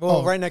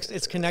 Well, right next,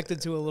 it's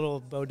connected to a little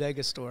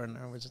bodega store, and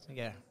there was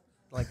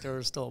there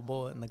was still a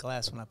bullet in the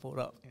glass when I pulled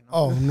up.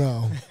 Oh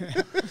no!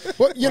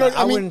 Well,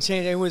 I wouldn't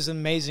change. It was an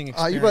amazing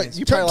experience.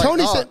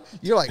 Tony said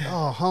you're like,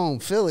 oh, home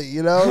Philly,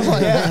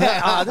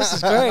 Like, this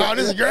is great. Oh,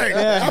 this is great.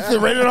 Yeah. I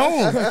feel right at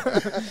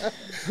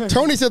home.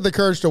 Tony said the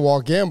courage to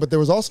walk in, but there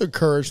was also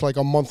courage like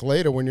a month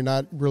later when you're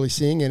not really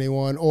seeing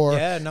anyone. For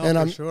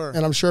sure.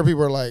 And I'm sure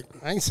people are like,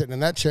 I ain't sitting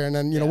in that chair. And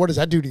then what does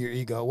that do to your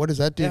ego? What does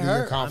that do to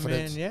your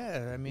confidence?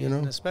 I mean,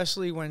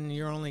 especially when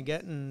you're only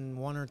getting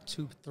 1 or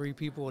 2, 3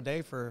 people a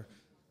day for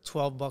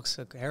 $12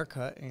 a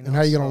haircut. And how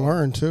are you going to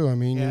learn too? I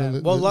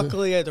mean,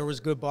 luckily there was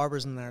good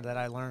barbers in there that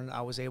I learned.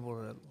 I was able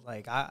to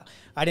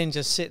I didn't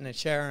just sit in a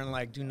chair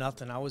and do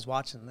nothing. I was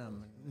watching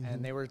them,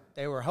 and they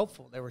were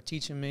helpful. They were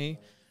teaching me,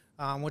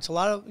 which a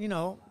lot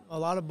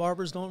of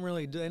barbers don't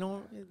really do. They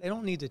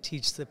don't need to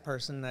teach the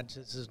person that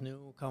just is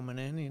new coming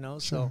in. Sure.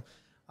 So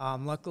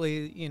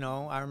luckily,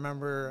 I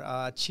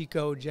remember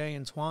Chico, Jay,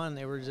 and Twan.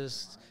 They were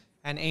just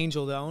and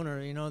Angel, the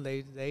owner.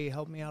 They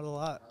helped me out a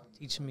lot,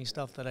 teaching me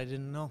stuff that I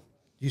didn't know.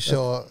 You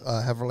still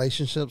have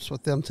relationships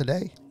with them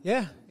today?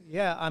 Yeah.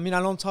 I mean,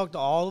 I don't talk to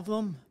all of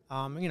them,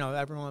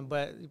 everyone,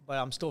 but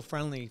I'm still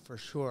friendly for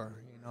sure.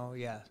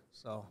 Yeah.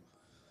 So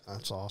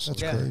that's awesome.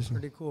 That's crazy. It's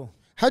pretty cool.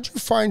 How'd you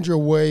find your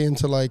way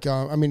into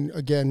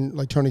again,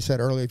 like Tony said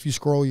earlier, if you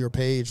scroll your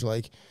page,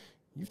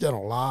 you've done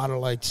a lot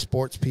of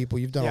sports people.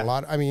 You've done a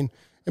lot. I mean.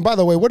 And by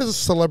the way, what does a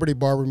celebrity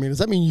barber mean? Does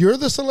that mean you're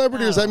the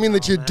celebrity, or does that mean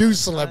that you do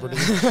celebrity?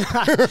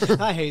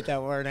 I hate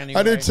that word anyway.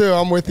 I do too.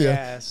 I'm with you.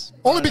 Yes.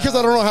 Only because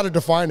I don't know how to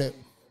define it.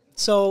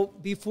 So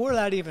before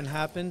that even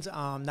happened,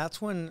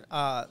 that's when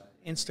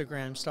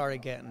Instagram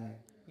started getting,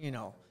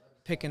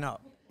 picking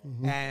up.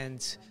 Mm-hmm.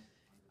 And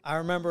I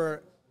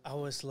remember I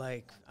used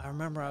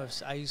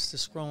to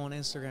scroll on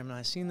Instagram, and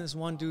I seen this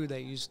one dude that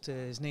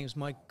his name's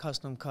Mike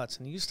Custom Cuts,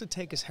 and he used to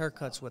take his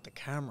haircuts with a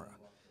camera.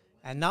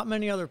 And not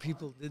many other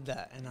people did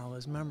that. And I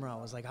was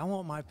like, I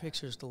want my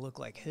pictures to look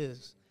like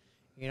his,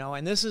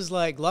 And this is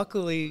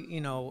luckily,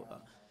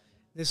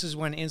 this is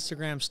when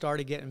Instagram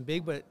started getting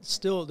big. But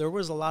still, there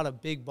was a lot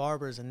of big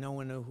barbers, and no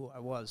one knew who I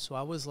was. So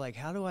I was like,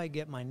 how do I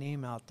get my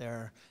name out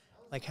there?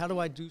 How do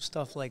I do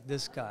stuff like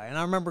this guy? And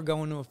I remember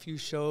going to a few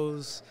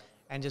shows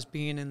and just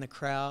being in the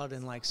crowd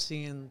and,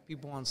 seeing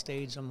people on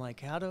stage. I'm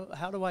like, how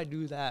do I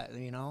do that,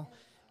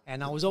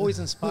 And I was always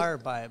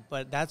inspired by it.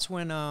 But that's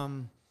when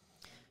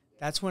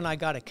I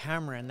got a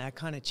camera, and that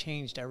kind of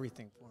changed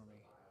everything for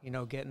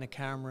me. Getting a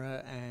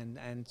camera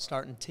and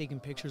starting taking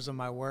pictures of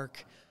my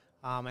work.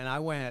 And I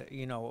went,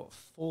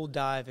 full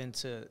dive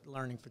into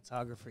learning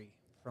photography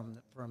from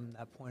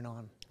that point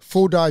on.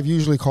 Full dive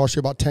usually costs you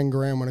about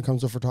 $10,000 when it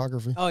comes to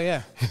photography. Oh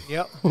yeah,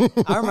 yep.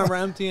 I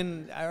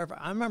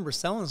remember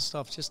selling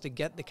stuff just to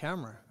get the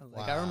camera.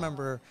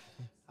 Wow.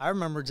 I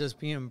remember just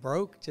being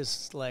broke,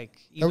 just damn.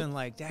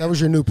 That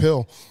was your new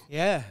pill.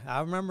 Yeah,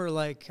 I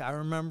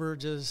remember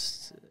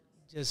just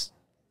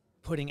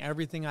putting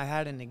everything I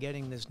had into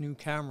getting this new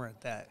camera.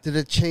 Did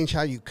it change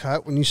how you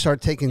cut when you start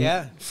taking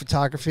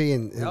photography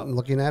and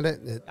looking at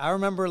it? I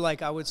remember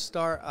I would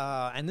start,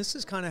 and this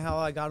is kind of how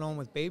I got on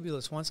with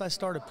Babyless. Once I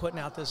started putting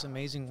out this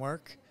amazing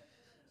work,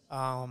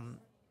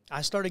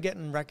 I started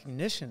getting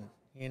recognition,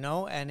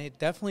 and it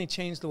definitely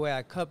changed the way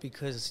I cut,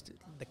 because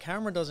the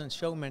camera doesn't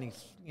show many,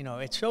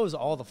 it shows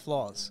all the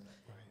flaws,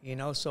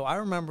 right. So I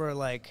remember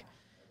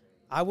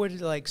I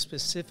would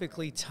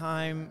specifically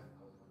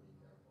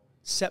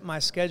set my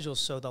schedule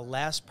so the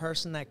last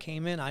person that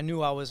came in, I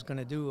knew I was going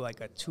to do a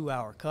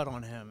 2-hour cut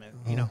on him.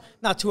 And,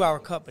 not 2-hour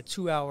cut, but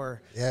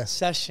 2-hour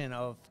session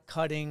of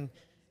cutting,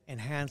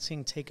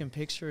 enhancing, taking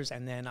pictures,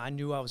 and then I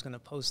knew I was going to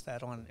post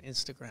that on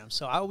Instagram.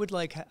 So I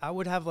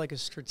would have a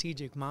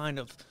strategic mind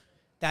of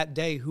that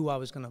day who I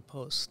was going to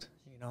post,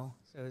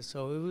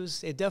 So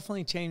it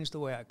definitely changed the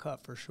way I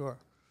cut for sure.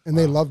 And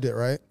they loved it,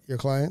 right? Your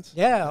clients?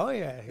 Yeah, oh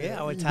yeah.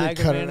 I would tag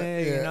them in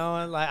it,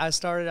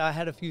 I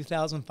had a few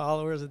thousand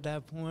followers at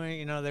that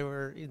point. They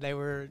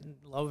were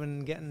loving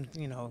getting,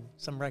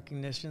 some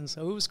recognition.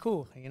 So it was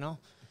cool,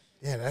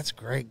 Yeah, that's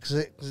great,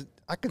 because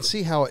I can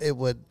see how it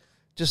would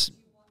just,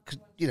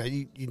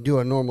 you do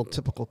a normal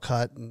typical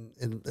cut and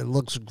it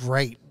looks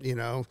great,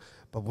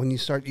 But when you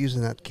start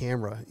using that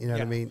camera, you know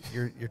what I mean.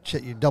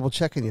 You're double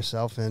checking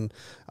yourself, and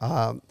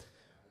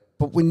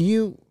but when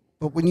you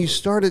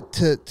started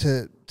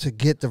to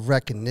get the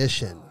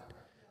recognition,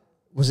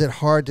 was it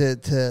hard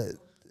to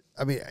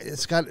I mean,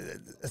 it's got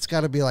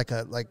to be like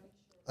a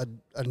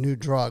new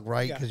drug,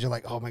 right? Because you're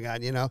like, oh my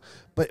God, you know.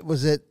 But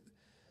was it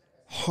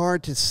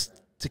hard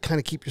to kind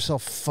of keep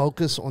yourself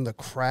focused on the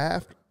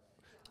craft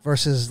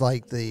versus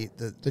like the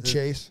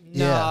chase?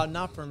 No,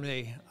 not for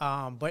me.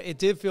 But it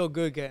did feel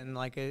good getting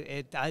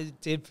I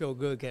did feel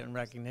good getting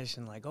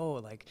recognition. Like, oh,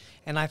 like,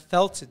 and I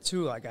felt it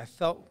too. Like,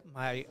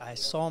 I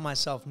saw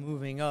myself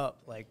moving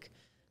up, like,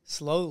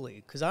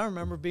 slowly. Because I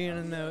remember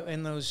being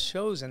in those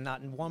shows and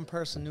not one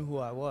person knew who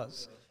I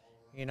was.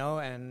 You know,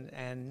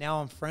 and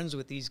now I'm friends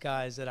with these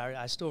guys that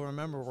I still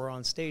remember were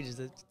on stage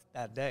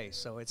that day.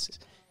 So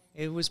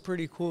it was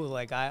pretty cool.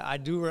 Like I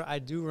do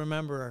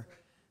remember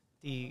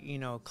the, you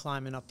know,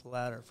 climbing up the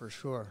ladder for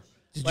sure.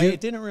 But it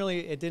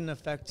didn't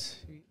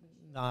affect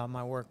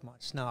my work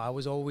much. No, I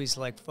was always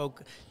like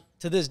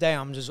to this day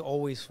I'm just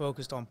always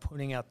focused on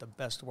putting out the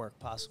best work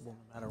possible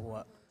no matter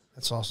what.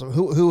 That's awesome.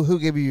 Who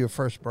gave you your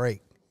first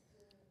break?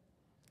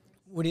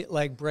 What do you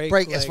like break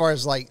as far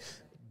as like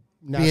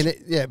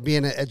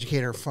being an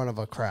educator in front of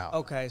a crowd.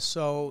 Okay,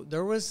 so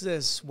there was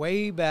this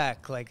way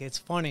back, like it's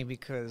funny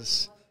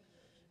because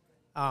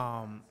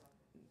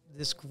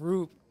this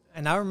group,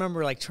 and I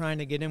remember like trying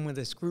to get in with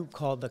this group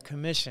called the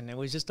Commission. It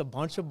was just a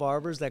bunch of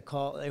barbers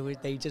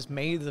they just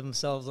made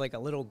themselves like a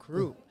little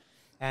group,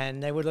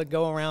 and they would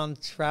go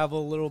around,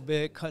 travel a little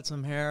bit, cut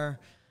some hair.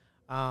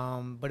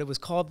 But it was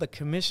called the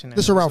Commission.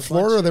 This around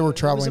Florida, or they were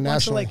traveling nationally? It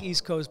was a bunch of like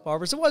East Coast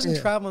barbers. It wasn't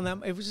traveling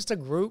them. It was just a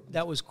group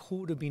that was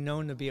cool to be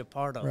known to be a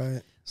part of.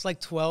 Right. It's like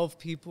 12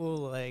 people,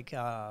 like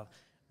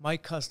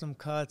Mike Custom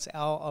Cuts,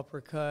 Al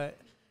Uppercut,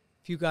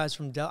 a few guys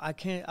from I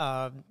can't.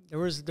 There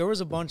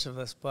was a bunch of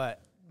us, but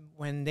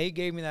when they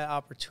gave me that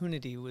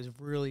opportunity, it was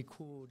really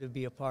cool to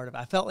be a part of.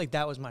 I felt like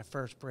that was my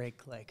first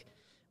break. Like,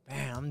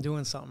 man, I'm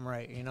doing something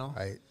right, you know?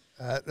 Right.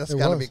 That's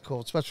got to be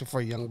cool, especially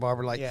for a young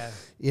barber, like,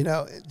 you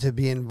know, to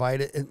be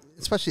invited. And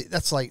especially,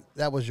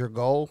 that was your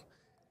goal.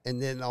 And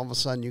then all of a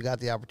sudden you got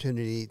the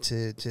opportunity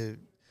to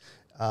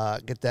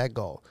get that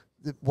goal.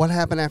 What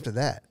happened after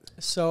that?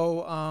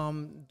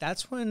 So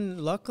that's when,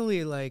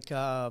 luckily, like,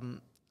 I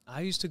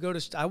used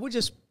to I would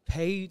just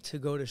pay to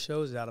go to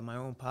shows out of my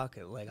own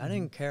pocket. Like, I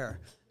didn't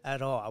care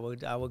at all.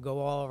 I would go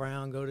all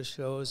around, go to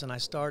shows, and I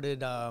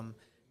started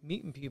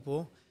meeting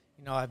people.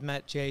 You know, I've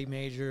met Jay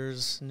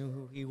Majors, knew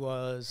who he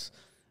was.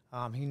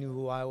 He knew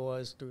who I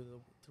was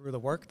through the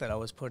work that I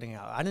was putting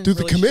out. I didn't through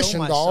really the commission, show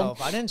myself.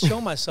 dog. I didn't show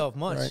myself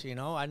much, Right. you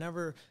know. I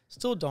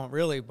still don't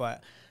really,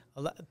 but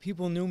a lot,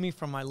 people knew me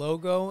from my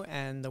logo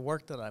and the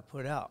work that I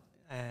put out.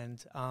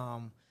 And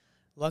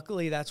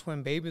luckily, that's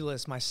when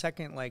Babyless, my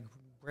second like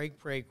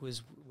break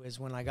was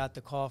when I got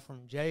the call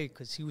from Jay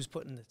because he was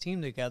putting the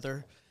team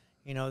together.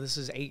 You know, this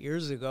is 8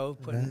 years ago,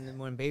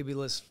 when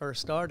Babyless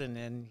first started,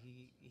 and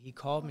he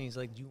called me. He's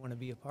like, "Do you want to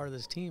be a part of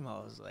this team?" I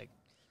was like,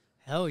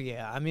 "Hell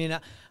yeah!" I mean,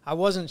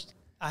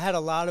 I had a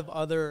lot of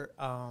other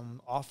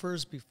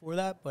offers before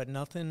that, but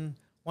nothing.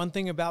 One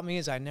thing about me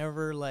is I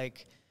never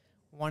like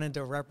wanted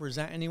to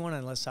represent anyone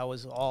unless I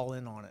was all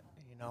in on it,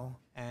 you know.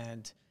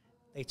 And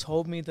they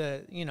told me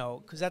that, you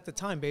know, because at the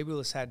time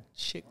Babyless had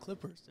shit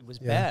clippers. It was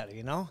bad,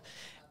 you know.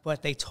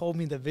 But they told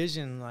me the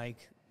vision,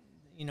 like,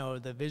 you know,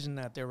 the vision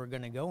that they were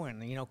going to go in.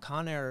 You know,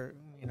 Conair,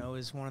 you know,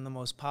 is one of the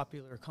most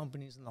popular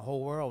companies in the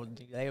whole world.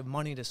 They have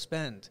money to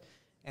spend.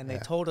 And they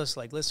told us,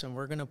 like, listen,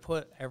 we're going to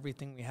put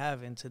everything we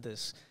have into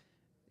this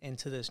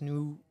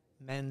new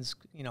men's,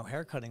 you know,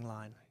 haircutting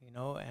line, you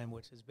know, and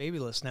which is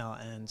Babyless now.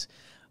 And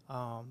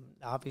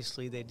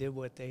obviously they did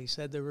what they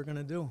said they were going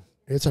to do.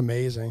 It's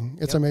amazing.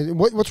 It's amazing.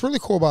 What's really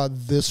cool about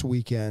this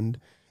weekend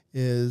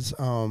is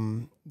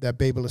that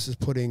Babyless is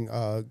putting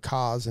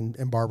Kaz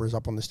and Barbers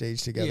up on the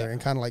stage together and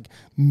kind of like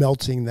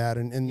melting that.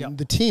 And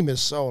the team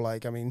is so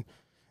like, I mean,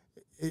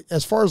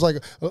 as far as like,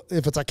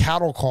 if it's a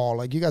cattle call,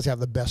 like you guys have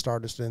the best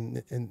artists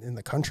in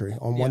the country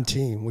on one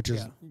team, which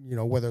is, you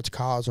know, whether it's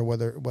Kaz or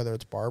whether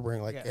it's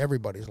barbering, like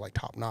everybody's like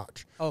top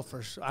notch. Oh,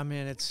 for sure. I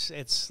mean,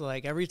 it's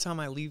like every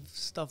time I leave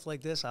stuff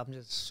like this, I'm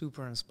just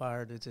super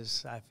inspired. It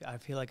just, I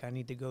feel like I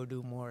need to go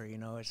do more, you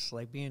know. It's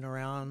like being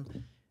around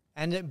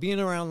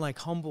like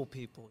humble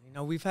people. You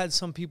know, we've had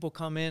some people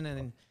come in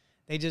and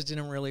they just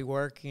didn't really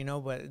work, you know,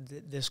 but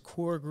this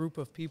core group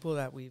of people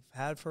that we've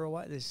had for a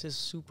while, it's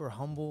just super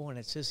humble and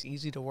it's just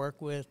easy to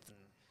work with. And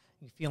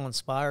you feel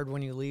inspired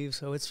when you leave,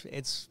 so it's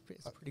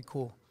pretty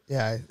cool.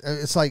 Yeah,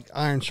 it's like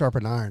iron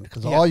sharpened iron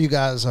because all you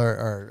guys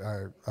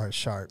are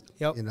sharp.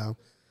 Yep. You know.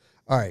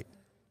 All right.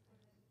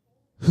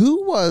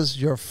 Who was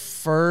your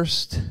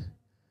first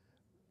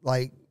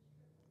like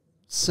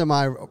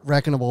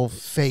recognizable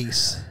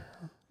face,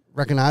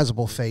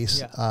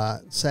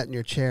 sat in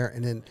your chair,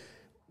 and then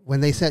when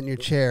they sat in your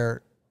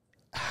chair,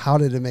 how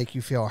did it make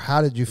you feel?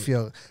 How did you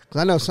feel? Because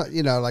I know,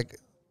 you know, like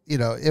you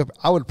know, if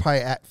I would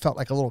probably felt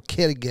like a little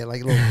kid again,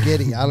 like a little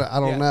giddy. I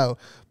don't know.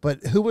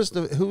 But who was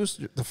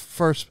the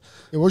first?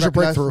 It was your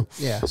breakthrough.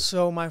 Yeah.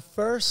 So my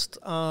first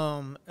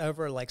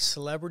ever like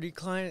celebrity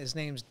client, his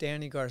name's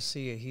Danny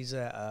Garcia. He's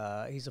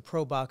a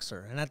pro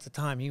boxer, and at the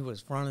time he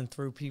was running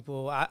through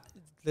people.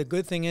 The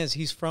good thing is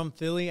he's from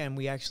Philly, and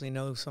we actually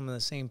know some of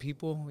the same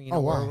people. You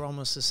know, we're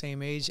almost the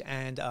same age,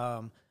 and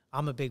I'm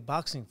a big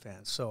boxing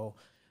fan. So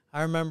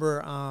I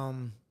remember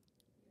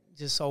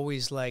just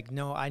always like,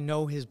 I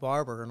know his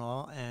barber and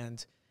all,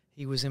 and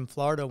he was in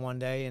Florida one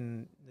day,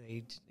 and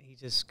he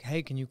just,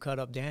 hey, can you cut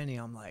up Danny?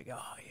 I'm like,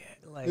 oh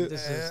yeah, like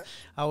this is.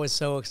 I was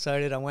so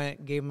excited. I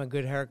went, gave him a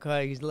good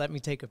haircut. He let me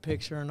take a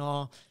picture and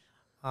all.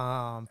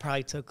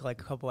 Probably took like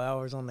a couple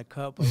hours on the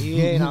cut, but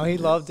he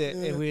loved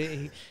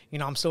it.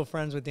 I'm still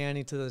friends with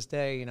Danny to this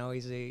day. You know,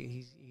 he's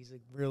a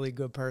really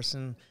good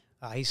person.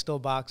 He's still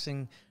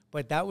boxing.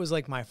 But that was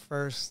like my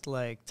first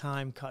like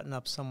time cutting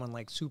up someone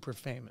like super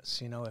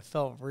famous. You know, it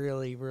felt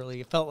really,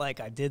 really. It felt like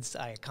I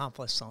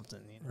accomplished something.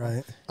 You know?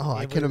 Right. Oh,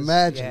 I can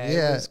imagine.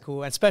 Yeah, it was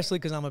cool, especially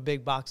because I'm a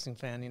big boxing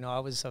fan. You know, I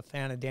was a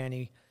fan of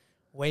Danny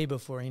way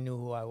before he knew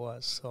who I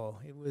was. So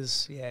it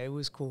was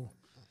cool.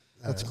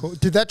 That's cool.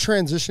 Did that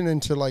transition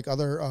into like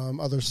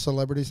other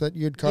celebrities that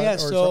you'd cut? Yeah.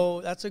 So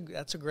that's a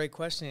great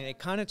question. It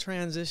kind of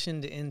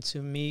transitioned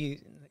into me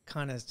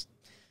kind of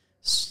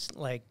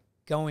like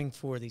going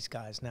for these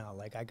guys now.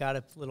 Like I got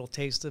a little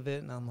taste of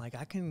it, and I'm like,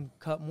 I can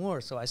cut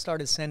more. So I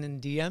started sending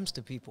DMs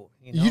to people.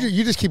 You know?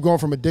 You just keep going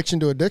from addiction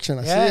to addiction.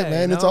 I see it,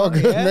 man. It's all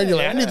good. Man, you're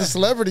like, I need the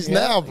celebrities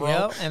now, bro.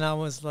 Yeah. And I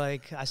was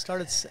like, I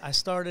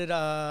started.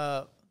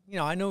 I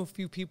know a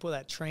few people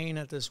that train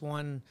at this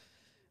one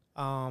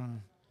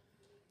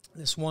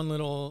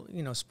little,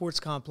 sports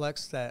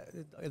complex that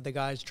the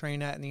guys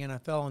train at in the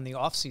NFL in the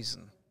off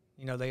season.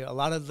 You know, a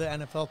lot of the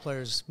NFL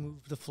players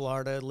move to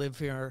Florida, live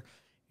here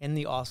in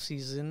the off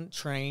season,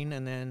 train,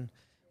 and then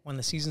when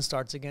the season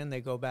starts again, they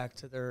go back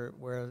to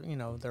where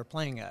they're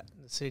playing at,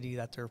 the city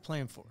that they're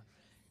playing for.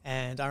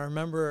 And I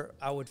remember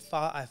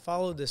I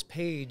followed this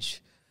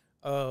page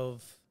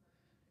of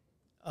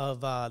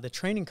the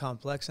training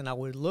complex, and I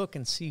would look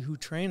and see who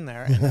trained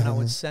there, and then I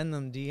would send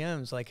them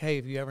DMs like, hey,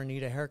 if you ever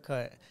need a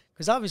haircut.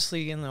 Because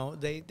obviously,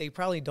 they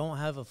probably don't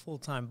have a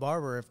full-time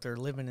barber if they're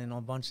living in a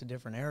bunch of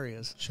different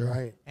areas. Sure.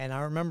 Right. And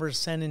I remember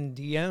sending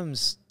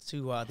DMs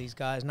to these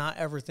guys, not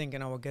ever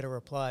thinking I would get a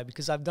reply,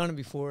 because I've done it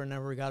before and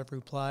never got a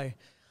reply.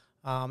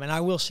 And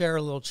I will share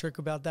a little trick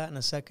about that in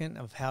a second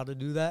of how to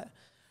do that.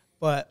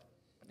 But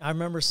I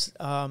remember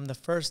the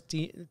first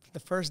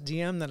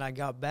DM that I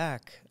got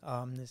back,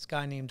 this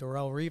guy named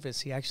Darrell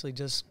Rivas, he actually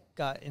just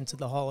got into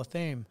the Hall of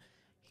Fame.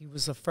 He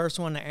was the first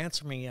one to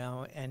answer me,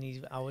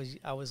 and I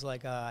was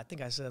like, I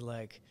think I said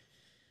like,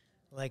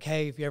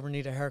 hey, if you ever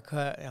need a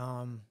haircut,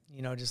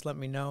 just let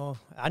me know.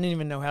 I didn't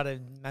even know how to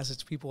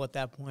message people at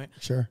that point.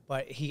 Sure.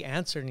 But he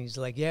answered, and he's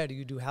like, yeah, do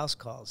you do house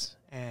calls?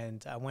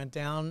 And I went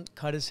down,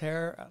 cut his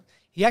hair.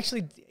 He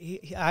actually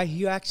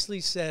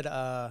said,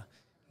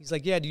 he's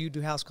like, yeah, do you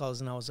do house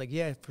calls? And I was like,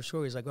 yeah, for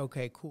sure. He's like,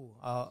 okay, cool.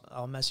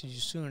 I'll message you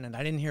soon. And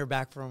I didn't hear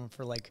back from him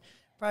for like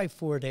probably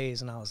 4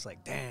 days, and I was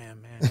like,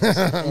 damn,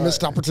 man.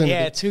 Missed opportunity.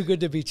 Yeah, too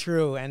good to be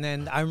true. And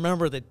then I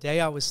remember the day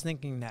I was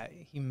thinking that,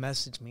 he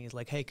messaged me. He's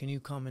like, hey, can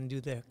you come and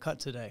do the cut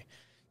today?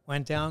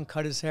 Went down,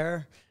 cut his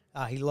hair.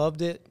 He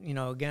loved it.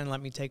 Again, let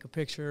me take a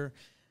picture.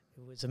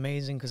 It was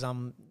amazing because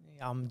I'm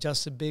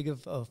just as big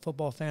of a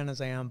football fan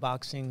as I am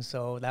boxing,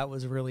 so that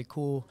was really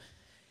cool.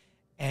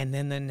 And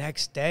then the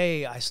next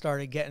day, I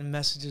started getting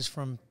messages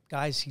from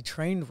guys he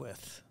trained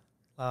with.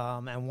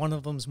 And one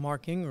of them's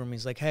Mark Ingram.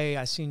 He's like, hey,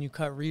 I seen you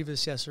cut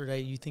Rivas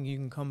yesterday. You think you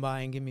can come by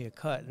and give me a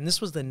cut? And this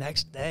was the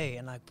next day,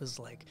 and I was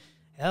like,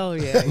 hell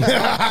yeah.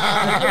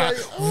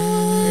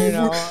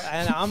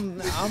 And I'm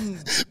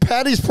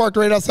Patty's parked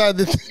right outside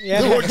the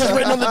just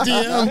waiting on the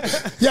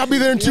DM. Yeah, I'll be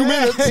there in 2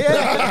 minutes.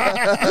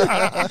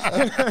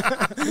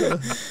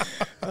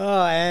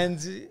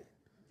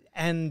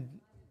 And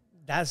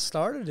that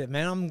started it,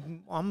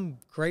 man. I'm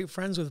great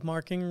friends with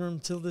Mark Ingram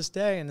till this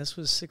day, and this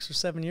was 6 or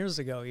 7 years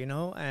ago,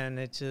 and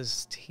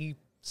he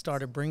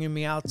started bringing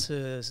me out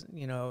to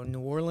New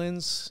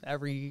Orleans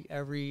every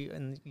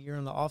year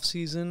in the off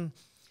season.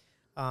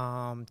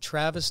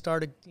 Travis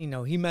started, he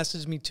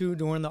messaged me too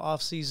during the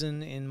off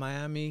season in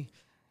Miami.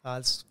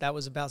 That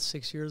was about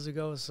 6 years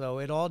ago, so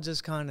it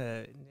just kind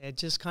of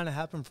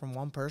happened from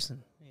one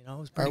person.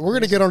 All right, we're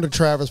going to get on to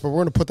Travis, but we're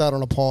going to put that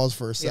on a pause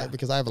for a sec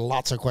because I have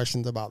lots of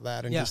questions about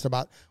that and just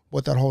about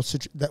what that whole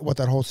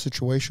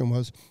situation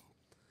was.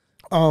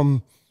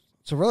 So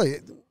really,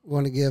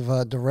 want to give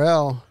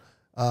Darrell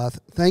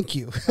thank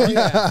you. Oh,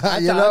 yeah. I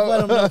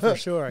let him know for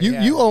sure.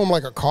 You owe him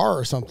like a car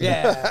or something.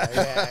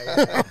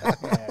 Yeah.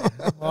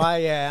 Well,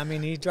 I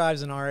mean, he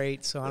drives an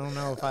R8, so I don't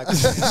know if I can.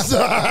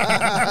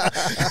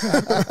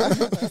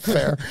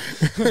 Fair.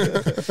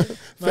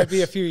 Might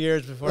be a few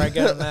years before I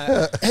get on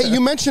that. Hey,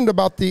 you mentioned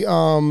about getting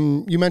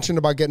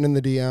in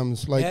the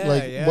DMs.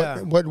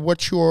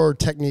 What's your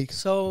technique?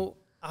 So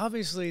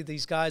obviously,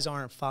 these guys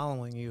aren't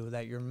following you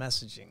that you're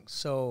messaging.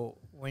 So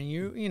when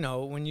you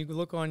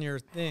look on your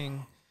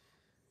thing,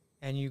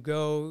 and you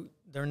go,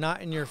 they're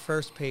not in your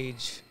first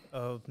page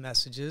of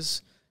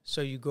messages,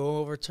 so you go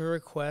over to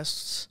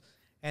requests,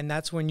 and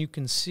that's when you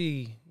can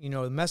see, you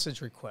know, the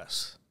message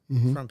requests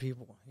from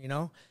people, you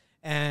know,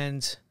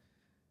 and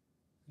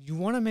you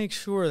want to make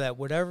sure that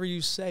whatever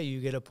you say, you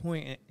get a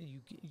point, you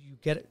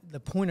get the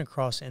point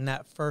across in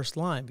that first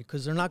line,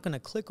 because they're not going to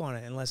click on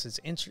it unless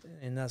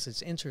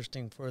it's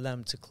interesting for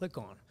them to click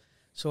on.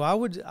 So I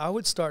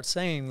would start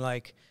saying,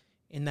 like,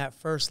 in that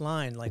first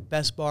line, like,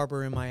 best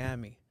barber in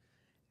Miami.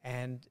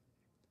 And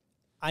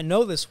I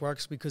know this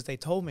works because they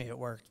told me it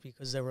worked,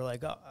 because they were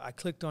like, oh, I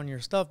clicked on your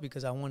stuff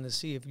because I wanted to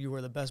see if you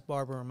were the best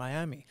barber in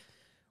Miami.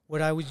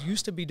 What I was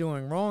used to be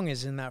doing wrong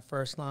is in that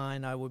first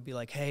line, I would be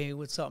like, hey,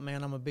 what's up,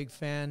 man? I'm a big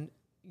fan.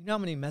 You know how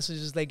many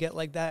messages they get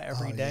like that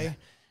every day? Yeah.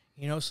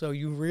 You know, so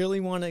you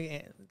really want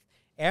to,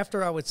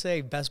 after I would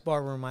say best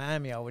barber in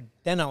Miami, I would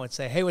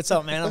say, hey, what's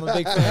up, man? I'm a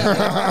big fan.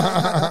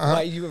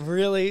 But you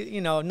really,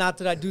 you know, not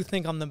that I do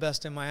think I'm the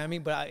best in Miami,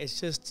 but it's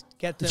just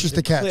get them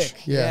to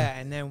click. Yeah.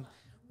 And then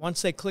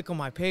once they click on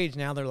my page,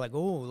 now they're like,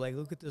 oh, like,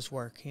 look at this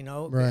work, you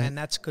know? Right. And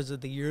that's because of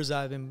the years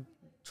I've been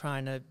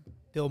trying to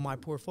build my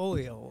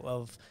portfolio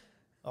of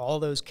all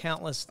those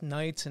countless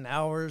nights and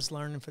hours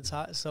learning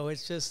photography. So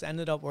it's just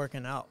ended up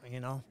working out, you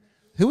know?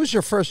 Who was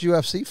your first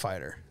UFC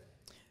fighter?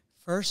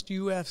 First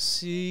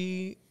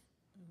UFC,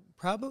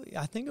 probably,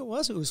 I think it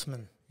was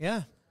Usman,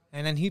 yeah.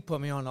 And then he put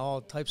me on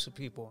all types of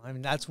people. I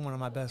mean, that's one of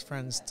my best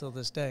friends till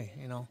this day,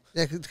 you know.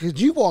 Yeah,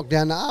 because you walked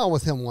down the aisle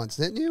with him once,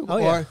 didn't you? Oh,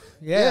 yeah.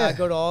 Yeah, I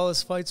go to all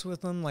his fights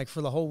with him, like,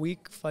 for the whole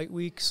week, fight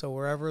week. So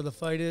wherever the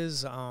fight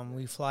is,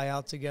 we fly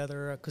out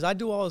together. Because I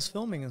do all his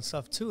filming and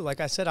stuff, too.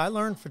 Like I said, I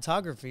learned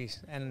photography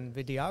and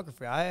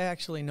videography. I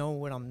actually know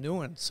what I'm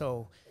doing.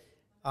 So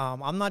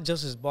I'm not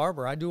just his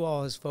barber. I do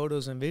all his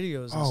photos and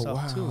videos and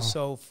stuff, too.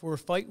 So for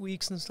fight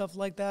weeks and stuff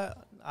like that,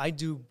 I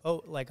do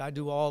both. Like, I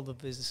do all of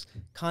his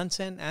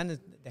content and the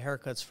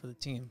haircuts for the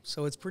team.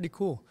 So it's pretty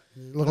cool.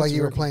 You look like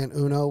you were playing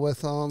Uno with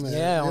them. And,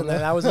 yeah,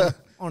 that was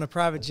on a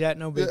private jet.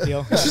 No big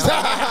deal.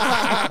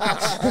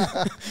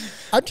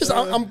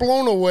 I'm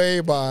blown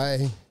away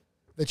by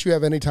that you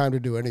have any time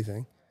to do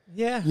anything.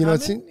 Yeah, you know,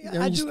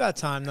 I do got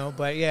time though.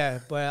 But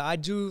yeah, I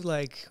do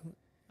like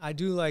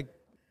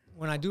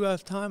when I do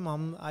have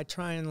time, I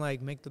try and,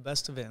 like, make the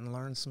best of it and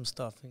learn some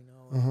stuff, you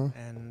know,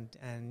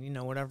 and you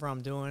know, whatever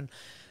I'm doing.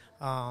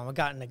 I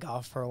got into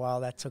golf for a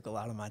while. That took a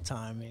lot of my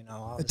time, you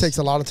know. It takes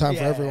a lot of time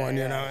for everyone,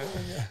 you know.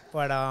 Yeah.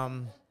 But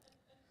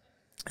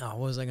what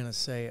was I gonna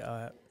say?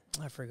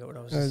 I forget what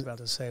I was just about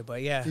to say.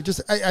 But yeah,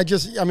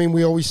 I mean,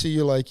 we always see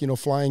you, like, you know,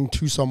 flying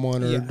to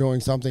someone or doing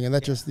something, and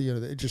that just, you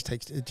know, it just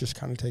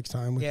kind of takes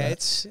time. With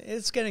that.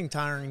 It's getting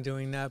tiring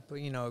doing that,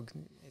 but, you know,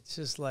 it's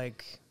just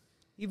like,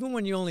 even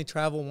when you only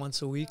travel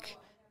once a week,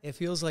 it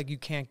feels like you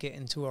can't get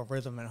into a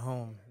rhythm at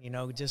home, you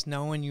know, just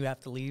knowing you have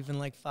to leave in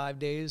like 5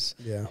 days.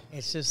 Yeah.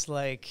 It's just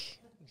like,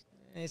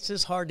 it's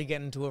just hard to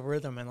get into a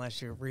rhythm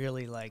unless you're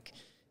really, like,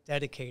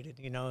 dedicated,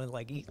 you know,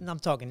 like I'm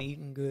talking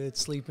eating good,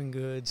 sleeping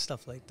good,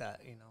 stuff like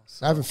that, you know.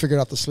 So. I haven't figured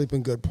out the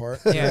sleeping good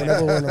part.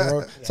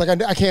 Yeah. It's like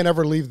I can't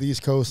ever leave the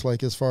East Coast,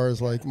 like, as far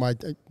as, like, my,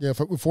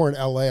 if we're in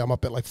LA, I'm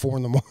up at like 4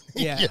 in the morning.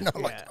 Yeah. You know,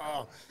 like,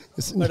 oh.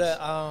 But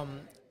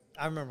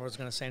I remember what I was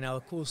going to say now.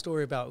 A cool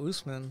story about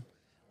Usman.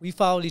 We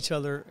followed each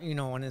other, you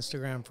know, on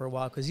Instagram for a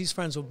while because he's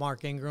friends with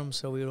Mark Ingram,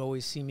 so we would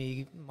always see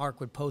me. Mark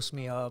would post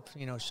me up,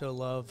 you know, show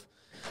love.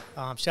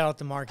 Shout out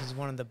to Mark. He's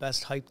one of the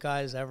best hype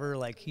guys ever.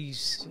 Like,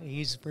 he's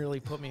really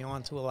put me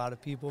on to a lot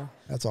of people.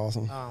 That's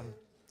awesome.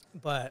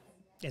 But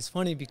it's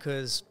funny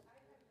because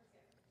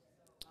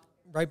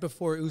right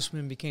before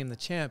Usman became the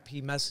champ,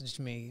 he messaged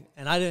me,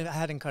 and I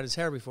hadn't cut his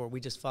hair before.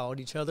 We just followed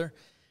each other.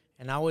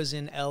 And I was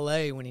in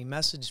L.A. when he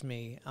messaged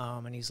me,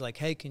 and he's like,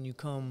 hey, can you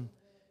come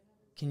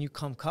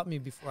cut me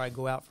before I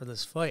go out for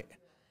this fight?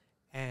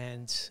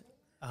 And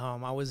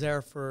I was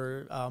there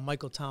for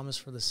Michael Thomas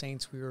for the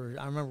Saints. I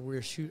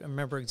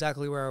remember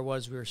exactly where I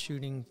was. We were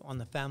shooting on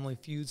the Family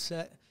Feud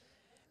set,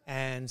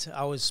 and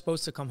I was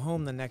supposed to come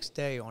home the next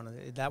day.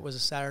 That was a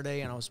Saturday,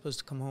 and I was supposed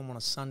to come home on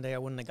a Sunday. I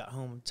wouldn't have got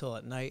home until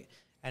at night.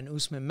 And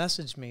Usman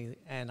messaged me,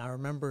 and I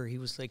remember he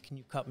was like, can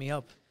you cut me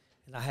up?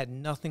 And I had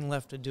nothing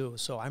left to do.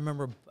 So I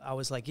remember I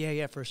was like,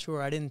 yeah, for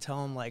sure. I didn't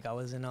tell him, like, I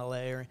was in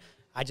L.A. or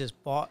I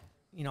just bought,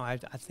 you know, I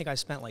think I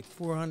spent like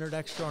 $400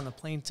 extra on a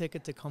plane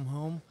ticket to come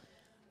home.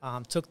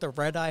 Took the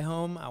red eye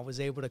home. I was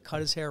able to cut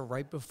his hair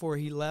right before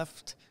he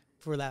left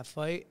for that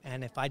fight.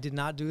 And if I did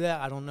not do that,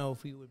 I don't know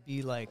if we would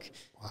be, like,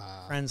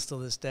 friends till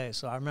this day.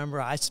 So I remember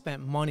I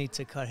spent money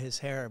to cut his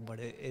hair, but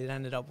it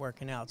ended up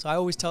working out. So I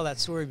always tell that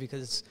story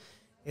because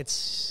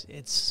it's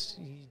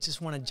you just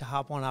want to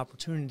hop on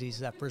opportunities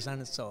that present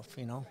itself,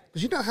 you know.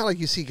 Because you know how, like,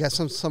 you see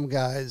some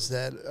guys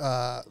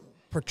that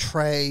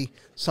portray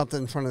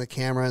something in front of the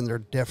camera and they're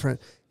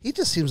different. He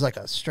just seems like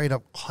a straight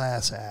up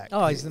class act.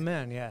 Oh, he's the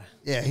man, yeah.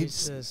 Yeah,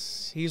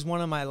 he's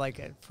one of my,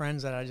 like,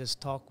 friends that I just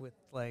talk with,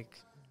 like,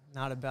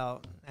 not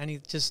about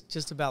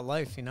just about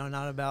life, you know,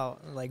 not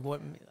about, like,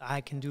 what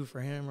I can do for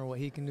him or what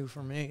he can do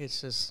for me.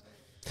 It's just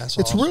That's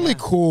It's awesome. really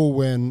cool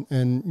when,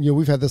 and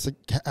we've had this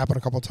happen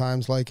a couple of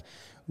times, like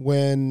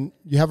when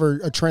you have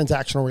a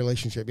transactional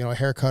relationship, a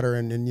haircutter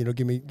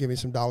and give me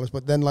some dollars,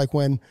 but then like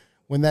when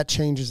that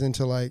changes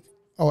into like,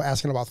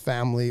 asking about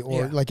family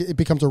or like it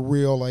becomes a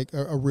real, like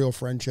a real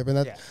friendship.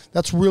 And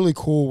that's really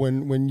cool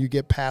when you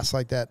get past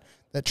like that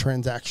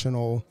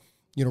transactional,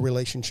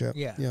 relationship.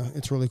 Yeah.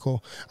 It's really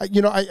cool. I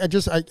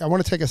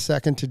want to take a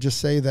second to just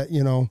say that,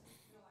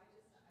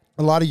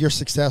 a lot of your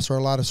success, or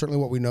a lot of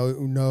certainly what we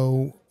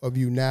know of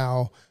you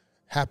now,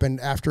 happened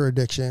after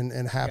addiction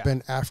and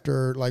happened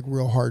after like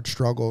real hard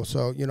struggle.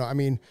 So,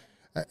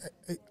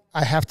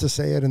 I have to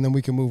say it and then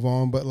we can move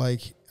on. But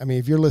like,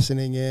 if you're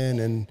listening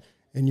in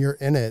and you're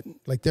in it,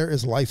 like there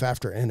is life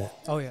after in it.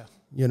 Oh yeah.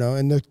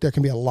 And there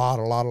can be a lot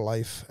of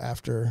life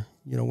after,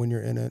 when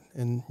you're in it.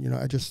 And,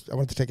 I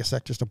wanted to take a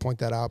sec just to point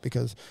that out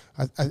because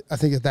I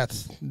think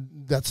that's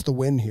the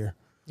win here.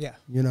 Yeah.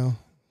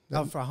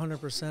 For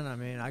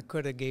 100%. I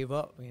could have gave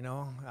up,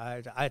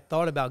 I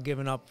thought about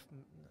giving up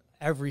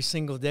every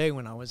single day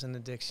when I was in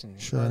addiction.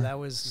 Sure. That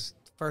was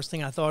the first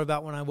thing I thought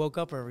about when I woke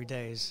up every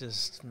day. It's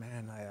just,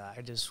 man,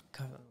 I just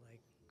kind of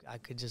like, I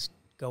could just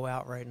go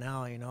out right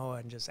now,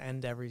 and just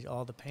end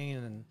all the pain.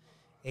 And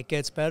it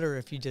gets better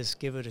if you just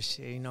give it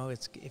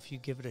if you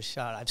give it a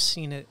shot. I've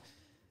seen it,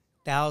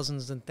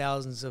 thousands and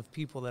thousands of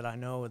people that I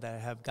know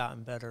that have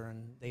gotten better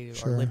and they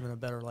are living a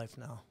better life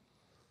now.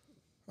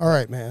 All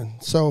right, man.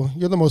 So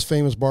you're the most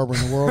famous barber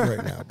in the world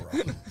right now, bro.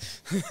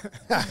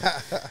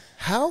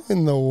 How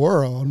in the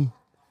world?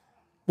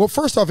 Well,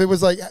 first off, it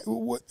was like,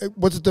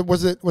 was it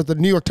the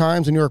New York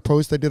Times and New York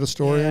Post? They did a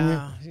story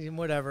on you.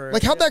 Whatever.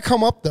 Like, how'd that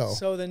come up though?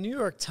 So the New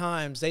York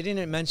Times, they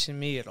didn't mention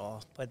me at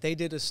all, but they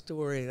did a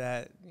story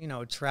that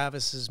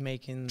Travis is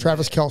making.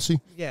 Travis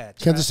Kelce. Yeah.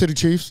 Kansas City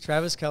Chiefs.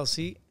 Travis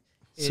Kelce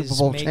is Super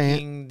Bowl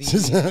making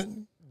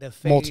the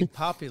fade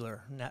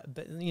popular.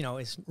 But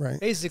it's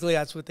basically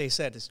that's what they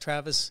said. Is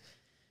Travis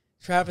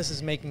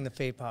is making the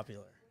fade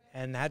popular,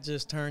 and that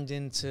just turned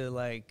into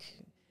like.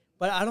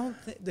 But I don't.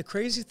 The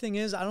crazy thing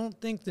is, I don't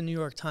think the New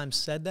York Times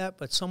said that,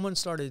 but someone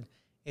started.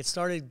 It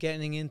started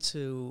getting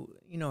into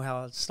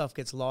how stuff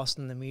gets lost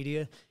in the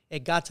media.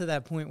 It got to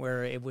that point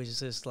where it was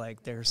just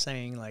like they're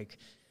saying like,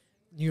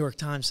 New York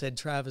Times said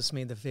Travis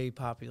made the fade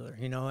popular,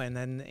 and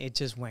then it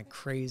just went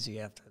crazy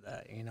after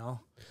that,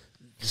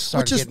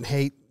 Started getting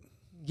hate.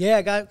 Yeah,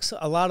 I got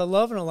a lot of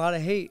love and a lot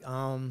of hate,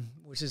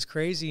 which is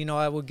crazy.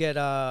 I would get,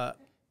 I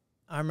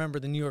remember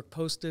the New York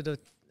Post did an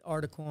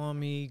article on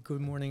me, Good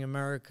Morning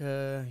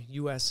America,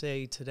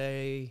 USA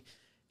Today.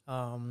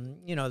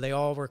 They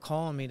all were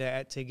calling me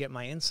to get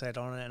my insight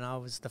on it. And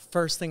the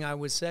first thing I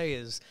would say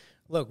is,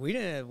 look, we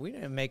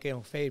didn't make it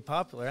fade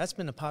popular. That's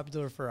been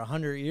popular for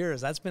 100 years.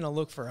 That's been a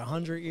look for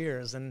 100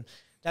 years. And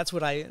that's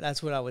what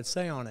I would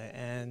say on it.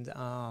 And,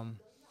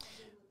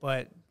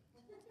 but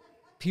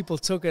people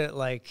took it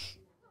like,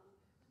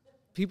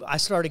 I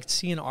started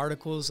seeing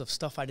articles of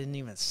stuff I didn't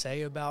even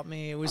say about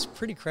me. It was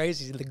pretty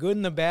crazy. The good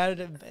and the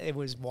bad, it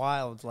was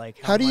wild. Like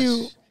how do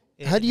you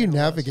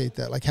navigate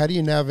that? Like, how do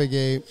you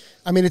navigate?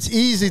 It's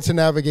easy to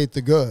navigate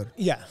the good.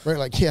 Yeah. Right.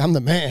 Like, I'm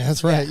the man.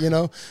 That's right.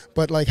 Yeah.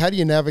 But like, how do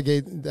you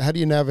navigate,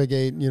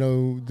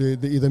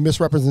 the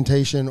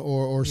misrepresentation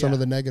or some of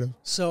the negative?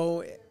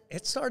 So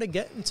it started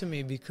getting to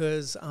me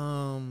because,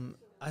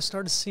 I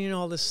started seeing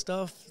all this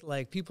stuff.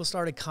 Like people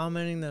started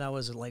commenting that I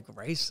was like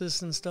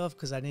racist and stuff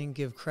because I didn't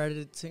give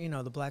credit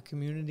to the black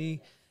community,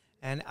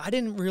 and I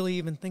didn't really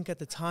even think at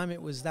the time it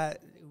was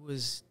that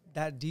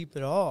deep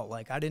at all.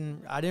 Like I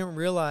didn't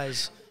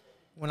realize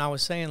when I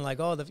was saying like,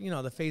 oh,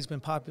 the fade's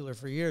been popular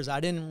for years. I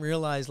didn't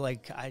realize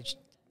like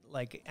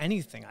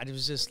anything. I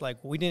was just like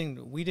we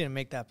didn't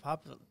make that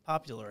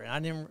popular, and I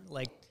didn't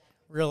like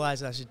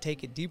realize I should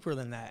take it deeper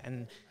than that.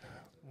 And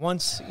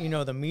once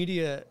the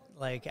media.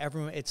 Like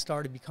everyone, it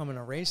started becoming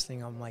a race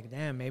thing. I'm like,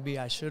 damn, maybe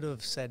I should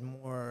have said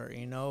more,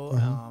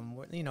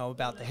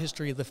 about the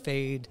history of the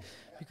fade,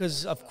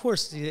 because of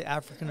course the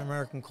African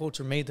American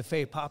culture made the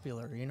fade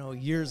popular.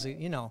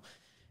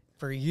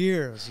 For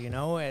years,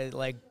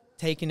 like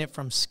taking it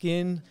from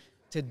skin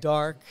to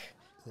dark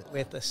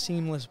with a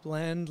seamless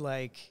blend.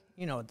 Like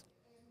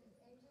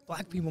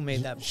black people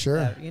made that. Sure.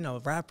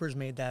 That, rappers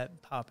made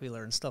that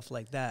popular and stuff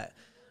like that.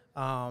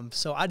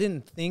 So I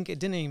didn't think, it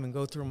didn't even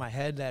go through my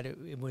head that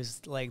it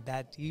was like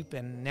that deep.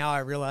 And now I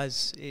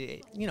realize,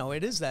 it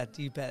is that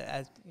deep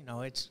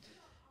it's,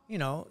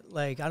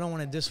 like I don't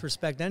want to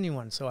disrespect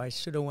anyone. So I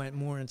should have went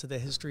more into the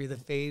history of the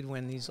fade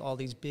when all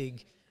these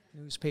big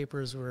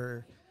newspapers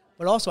were,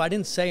 but also I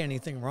didn't say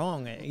anything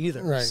wrong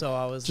either. Right. So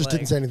I was just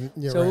didn't say anything.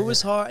 Yeah, so it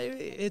was hard.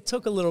 It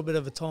took a little bit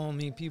of a toll on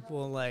me.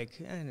 People like,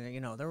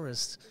 there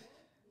was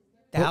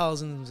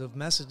thousands of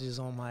messages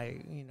on my,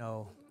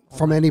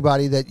 From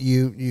anybody that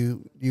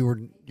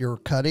you're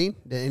cutting?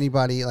 Did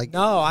anybody like?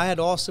 No, I had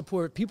all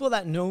support. People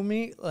that know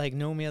me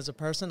as a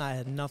person. I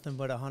had nothing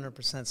but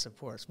 100%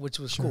 support, which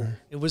was cool.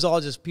 It was all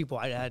just people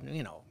I had,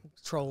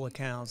 troll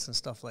accounts and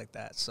stuff like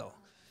that. So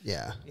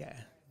yeah.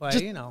 But,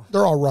 Just, you know.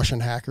 they're all Russian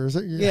hackers.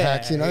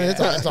 Hacks, you know. Yeah.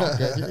 It's all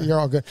good. You're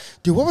all good.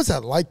 Dude, what was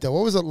that like, though?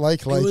 What was it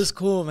like? It was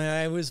cool,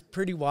 man. It was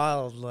pretty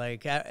wild.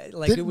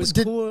 It was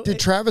cool. Did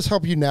Travis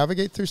help you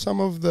navigate through some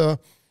of the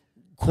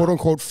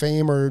quote-unquote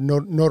fame or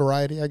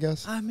notoriety, I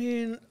guess? I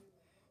mean,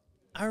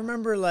 I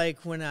remember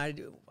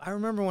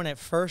when it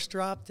first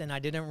dropped and I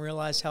didn't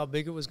realize how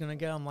big it was going to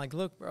get. I'm like,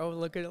 look, bro,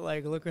 look at it.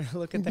 Look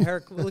at the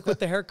hair. Look what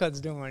the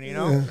haircut's doing, you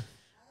know? Yeah.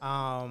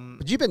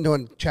 But you've been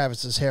doing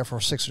Travis's hair for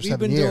 6 or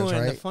 7 years,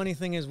 right? The funny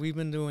thing is we've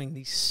been doing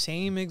the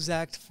same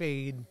exact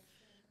fade,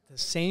 the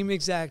same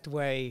exact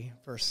way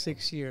for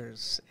 6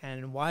 years.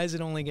 And why is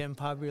it only getting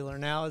popular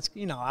now? It's,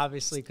 you know,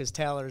 obviously because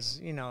Taylor's,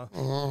 you know,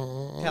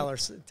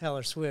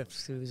 Taylor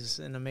Swift, who's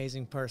an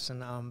amazing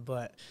person.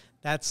 But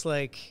that's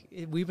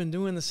we've been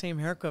doing the same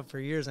haircut for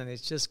years, and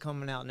it's just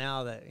coming out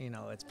now that, you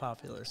know, it's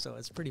popular. So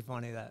it's pretty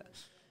funny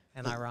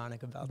and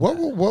ironic about that.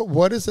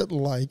 What is it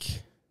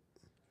like?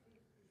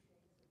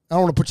 I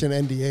don't want to put you in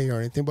an NDA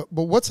or anything, but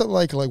what's it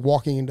like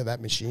walking into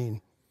that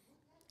machine,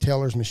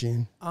 Taylor's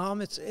machine?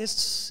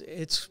 It's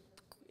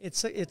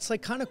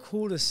like kind of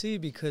cool to see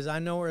because I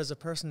know her as a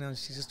person and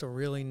she's just a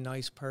really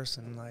nice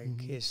person.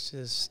 It's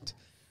just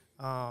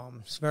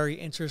she's very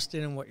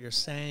interested in what you're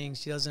saying.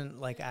 She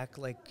doesn't act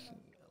like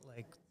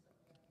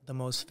the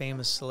most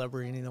famous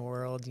celebrity in the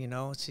world, you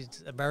know.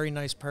 She's a very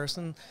nice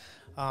person.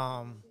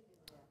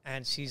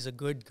 And she's a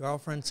good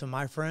girlfriend to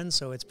my friends,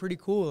 so it's pretty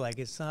cool.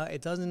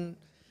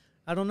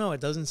 I don't know. It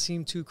doesn't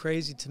seem too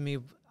crazy to me.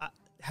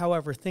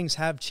 However, things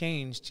have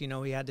changed. You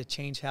know, he had to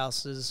change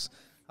houses.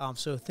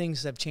 So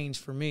things have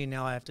changed for me.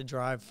 Now I have to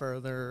drive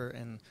further,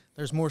 and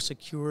there's more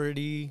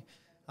security.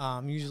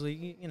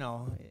 Usually, you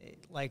know,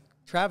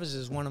 Travis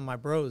is one of my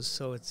bros,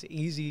 so it's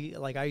easy.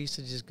 I used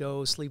to just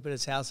go sleep at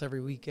his house every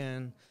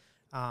weekend.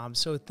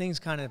 So things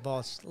kind of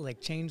all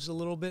changed a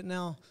little bit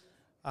now.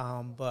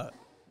 But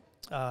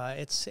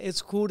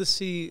it's cool to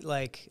see.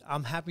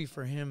 I'm happy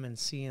for him and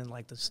seeing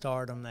the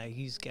stardom that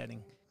he's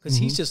getting because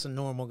he's just a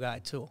normal guy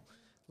too.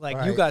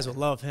 Right. You guys would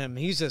love him.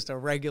 He's just a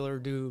regular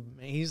dude.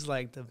 He's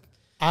I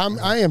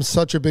am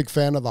such a big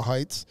fan of the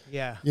Heights.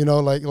 Yeah. You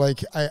know,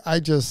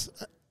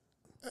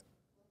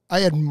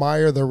 I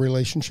admire their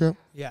relationship.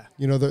 Yeah.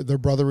 You know, their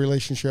brother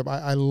relationship.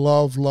 I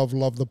love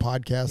the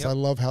podcast. Yep. I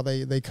love how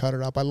they cut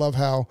it up. I love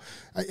how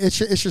it's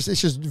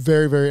just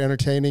very, very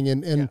entertaining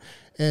and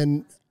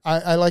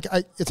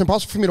it's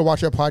impossible for me to watch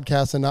that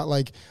podcast and not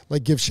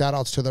give shout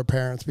outs to their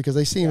parents because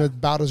they seem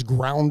about as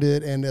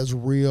grounded and as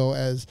real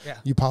as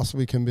you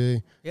possibly can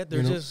be. Yeah,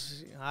 they're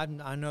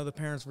I know the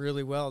parents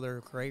really well. They're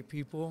great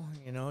people,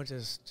 you know,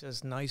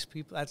 just nice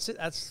people. That's it.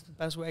 That's the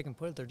best way I can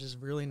put it. They're just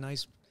really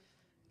nice,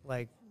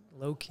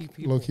 low key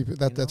people.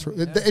 That's right.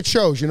 It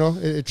shows, you know.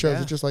 It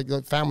shows. It's just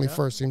family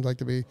first seems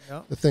to be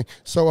the thing.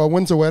 So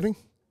when's the wedding?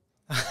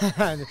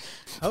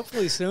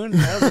 Hopefully soon.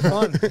 That'll be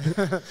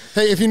fun.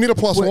 Hey, if you need a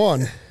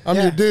 +1, I'm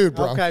your dude,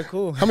 bro. Okay,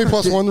 cool. How many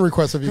 +1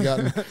 requests have you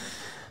gotten?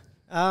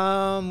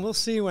 We'll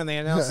see when they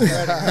announce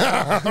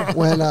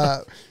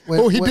the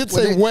wedding. He did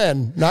say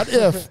when, not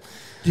if.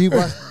 Do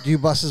you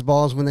bust his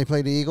balls when they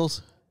play the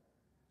Eagles?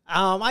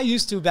 I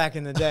used to back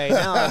in the day.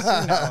 Now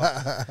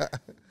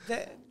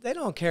it's, they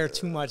don't care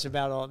too much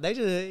about all. They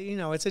just, you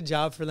know, it's a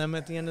job for them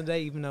at the end of the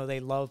day, even though they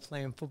love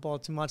playing football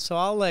too much. So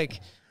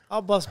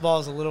I'll bust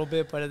balls a little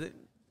bit, but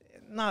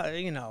not,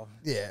 you know.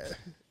 Yeah.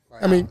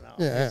 I mean,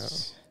 yeah.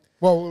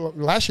 Well,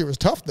 last year was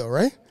tough though,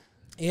 right?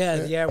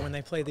 Yeah. When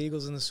they played the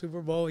Eagles in the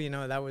Super Bowl, you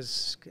know, that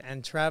was,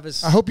 and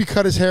Travis. I hope he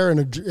cut his hair in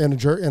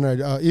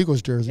a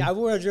Eagles jersey. Yeah, I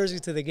wore a jersey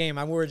to the game.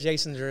 I wore a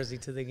Jason jersey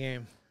to the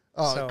game.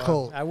 Oh, so,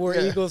 cool. I wore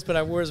Eagles, but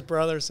I wore his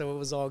brother, so it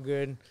was all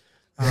good.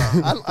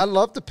 I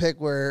love the pic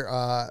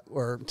where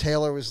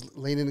Taylor was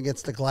leaning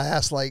against the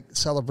glass,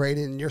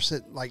 celebrating, and you're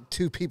sitting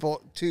two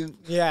people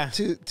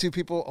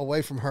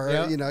away from her.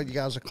 Yep. You know, you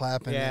guys are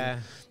clapping. Yeah,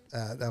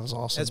 that was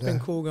awesome. It's been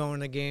cool going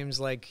to games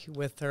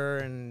with her,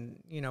 and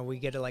you know, we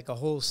get a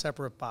whole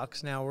separate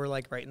box now. We're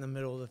right in the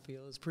middle of the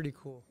field. It's pretty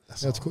cool.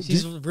 That's cool.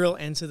 She's real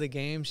into the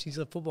game. She's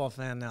a football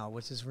fan now,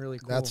 which is really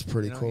cool. That's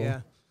pretty cool.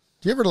 Yeah.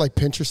 Do you ever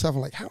pinch yourself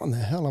and how in the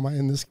hell am I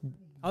in this?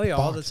 Oh yeah,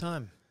 box? all the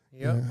time.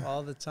 Yep,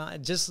 all the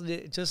time. Just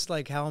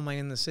how am I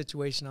in the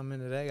situation I'm in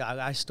today?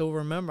 I still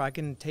remember. I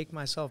can take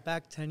myself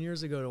back 10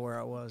 years ago to where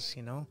I was,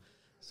 you know?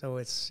 So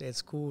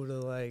it's cool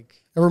to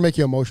Ever make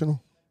you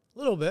emotional? A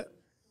little bit.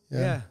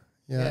 Yeah,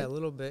 a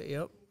little bit,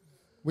 yep.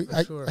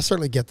 I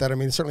certainly get that. I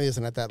mean, it certainly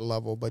isn't at that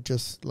level, but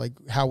just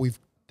how we've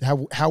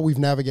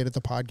navigated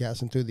the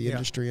podcast and through the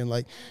industry and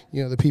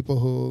the people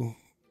who,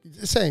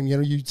 the same, you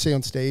know, you say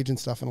on stage and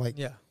stuff and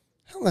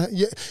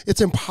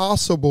it's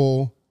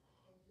impossible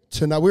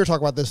to now. We were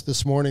talking about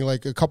this morning, a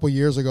couple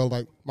years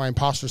ago, my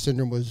imposter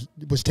syndrome was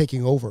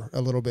taking over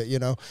a little bit, you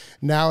know.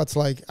 Now it's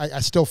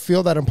I still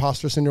feel that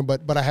imposter syndrome,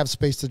 but I have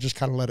space to just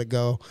kind of let it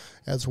go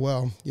as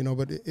well, you know.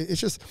 But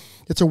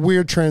it's a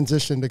weird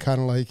transition to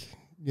kind of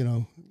you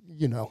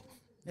know.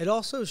 It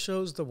also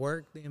shows the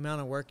amount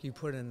of work you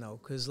put in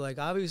though, because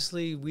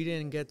obviously we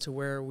didn't get to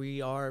where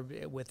we are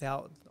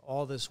without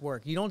all this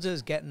work. You don't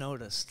just get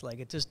noticed.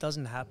 It just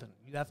doesn't happen.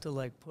 You have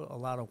to put a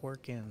lot of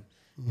work in.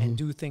 and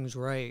do things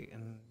right.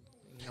 And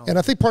and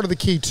I think part of the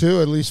key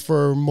too, at least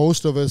for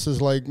most of us,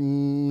 is like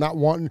not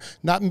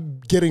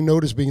getting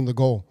noticed being the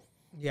goal.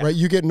 Yeah. Right,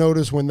 you get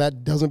noticed when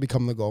that doesn't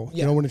become the goal.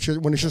 Yeah. When it's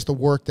just the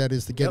work that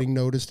is the getting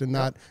noticed, and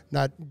not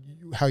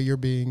how you're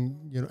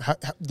being, how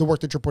the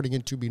work that you're putting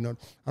in to be known.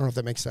 I don't know if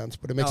that makes sense,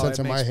 but it makes sense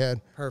in my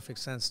head. Perfect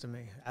sense to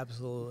me.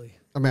 Absolutely.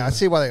 I mean, I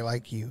see why they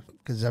like you,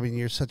 because I mean,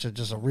 you're such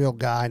just a real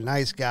guy,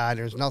 nice guy.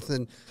 There's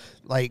nothing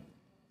like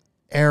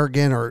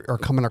arrogant or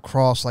coming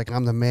across like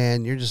I'm the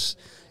man. You're just,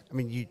 I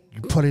mean, you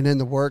put it in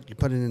the work, you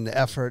put it in the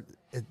effort.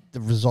 The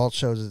result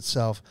shows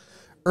itself.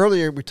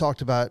 Earlier, we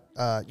talked about,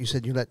 you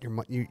said you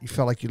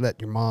felt like you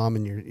let your mom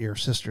and your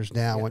sisters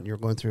down when you were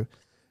going through.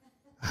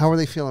 How are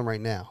they feeling right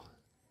now?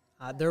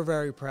 They're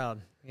very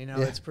proud.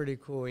 It's pretty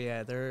cool.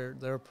 Yeah,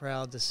 they're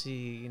proud to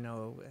see,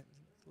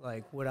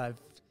 like what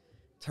I've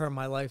turned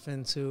my life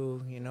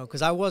into,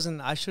 because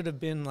I should have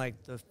been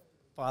like the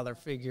father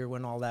figure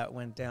when all that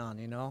went down,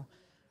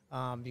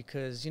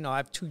 because, I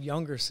have 2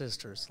 younger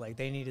sisters. Like,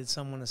 they needed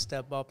someone to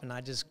step up, and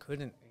I just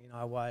couldn't,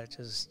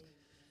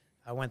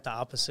 I went the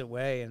opposite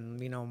way, and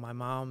my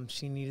mom,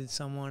 she needed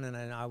someone,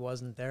 and I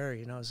wasn't there,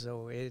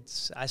 so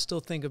I still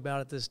think about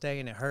it this day,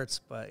 and it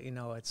hurts, but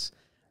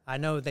I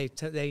know they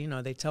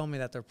tell me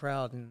that they're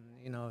proud,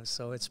 and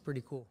so it's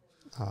pretty cool.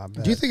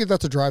 Do you think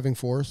that's a driving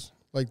force,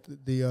 like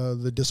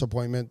the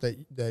disappointment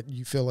that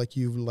you feel like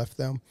you've left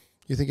them?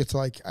 You think it's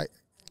like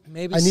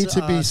maybe I need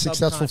to be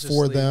successful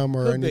for them,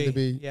 or I need to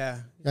be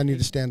I need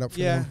to stand up for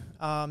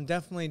them?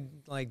 Definitely,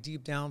 like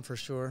deep down for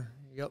sure.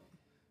 Yep,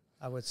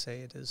 I would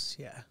say it is.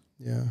 Yeah.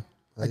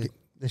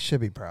 They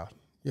should be proud.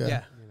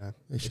 Yeah.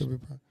 They should be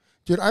proud.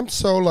 Dude, I'm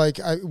so like,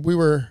 I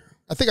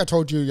think I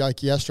told you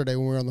like yesterday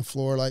when we were on the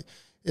floor, like,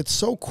 it's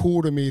so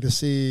cool to me to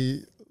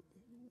see.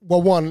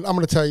 Well, one, I'm going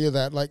to tell you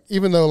that, like,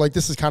 even though like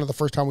this is kind of the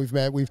first time we've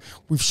met, we've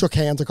shook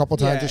hands a couple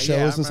times at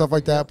shows and stuff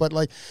like that. But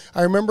like,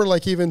 I remember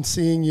like even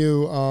seeing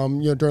you,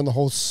 during the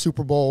whole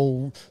Super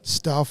Bowl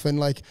stuff, and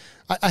like,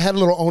 I had a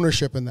little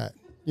ownership in that.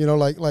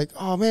 Like,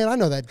 oh man, I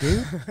know that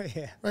dude.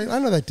 Right, I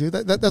know that dude.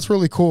 That's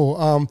really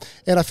cool.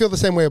 And I feel the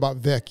same way about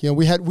Vic.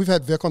 We've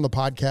had Vic on the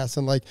podcast,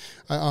 and like,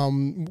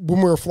 when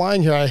we were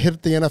flying here, I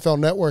hit the NFL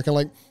Network, and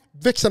like,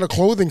 Vic's at a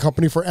clothing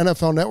company for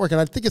NFL Network, and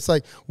I think it's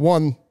like,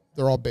 one,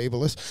 they're all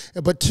babeless,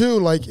 but 2,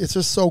 like, it's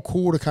just so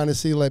cool to kind of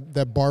see like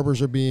that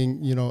barbers are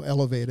being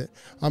elevated.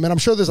 And I'm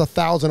sure there's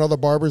 1,000 other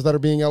barbers that are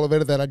being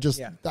elevated that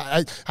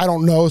I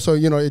don't know. So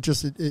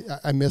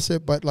I miss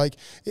it, but like,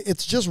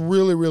 it's just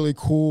really, really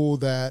cool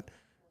that.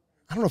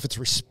 I don't know if it's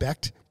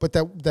respect, but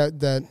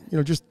that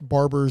just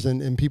barbers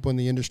and people in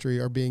the industry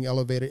are being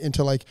elevated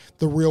into like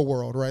the real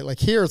world, right? Like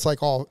here, it's like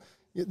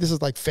this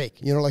is like fake,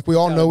 like we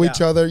all know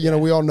each other,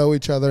 we all know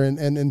each other,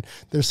 and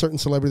there's certain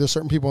celebrities, there's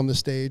certain people on the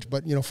stage,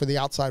 but for the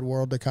outside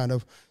world to kind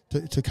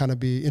of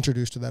be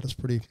introduced to that is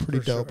pretty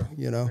dope, sure.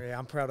 Yeah,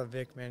 I'm proud of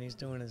Vic, man. He's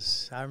doing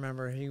his. I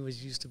remember he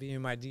used to be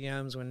in my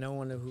DMs when no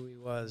one knew who he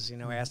was.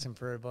 Asked him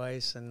for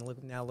advice, and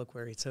look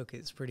where he took it.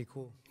 It's pretty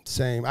cool.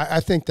 Same.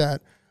 I think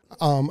that.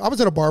 I was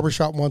at a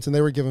barbershop once, and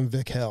they were giving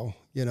Vic hell,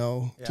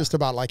 just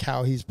about like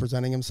how he's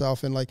presenting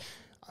himself. And like,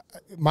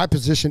 my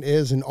position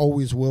is and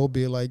always will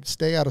be like,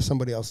 stay out of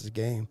somebody else's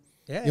game.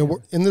 Yeah. We're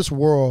in this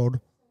world,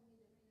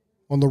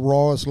 on the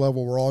rawest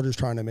level, we're all just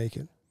trying to make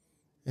it.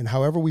 And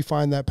however we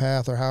find that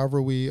path, or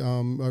however we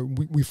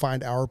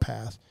find our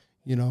path,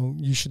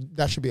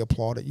 that should be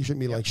applauded. You shouldn't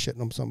be like shitting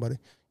on somebody,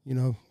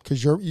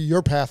 because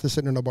your path is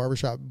sitting in a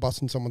barbershop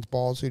busting someone's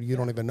balls who you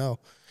don't even know,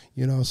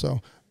 so.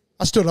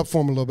 I stood up for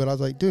him a little bit. I was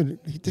like, dude,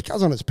 this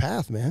guy's on his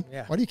path, man.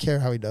 Yeah. Why do you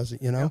care how he does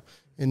it,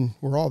 And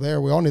we're all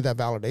there. We all need that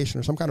validation,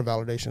 or some kind of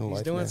validation in life.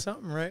 He's doing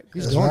something right.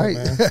 He's doing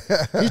it,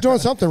 man. He's doing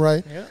something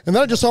right. Yeah. And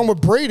then I just saw him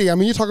with Brady. I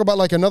mean, you talk about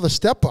like another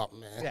step up,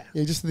 man.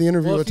 Yeah. Just the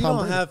interview with Tom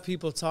Brady. If you don't have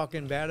people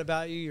talking bad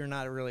about you, you're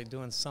not really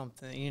doing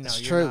something. It's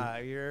you're true.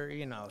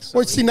 Not, so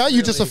well, see, now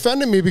you just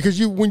offended me,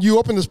 because when you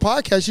opened this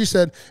podcast, you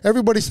said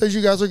everybody says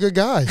you guys are good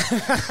guys.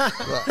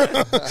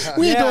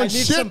 We ain't doing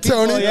shit,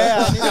 Tony.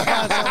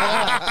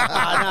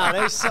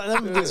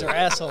 Them dudes are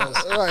assholes.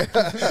 Right.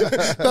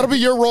 That'll be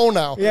your role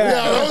now.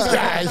 Yeah, those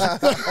guys.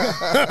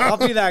 I'll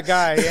be that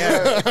guy.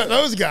 Yeah,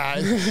 those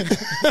guys.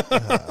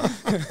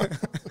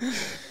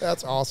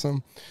 That's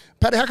awesome,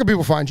 Patty. How can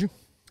people find you?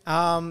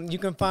 You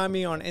can find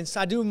me on Insta.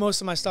 I do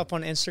most of my stuff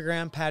on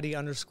Instagram,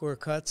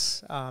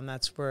 Patty_cuts.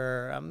 That's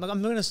where I'm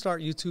going to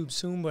start YouTube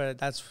soon, but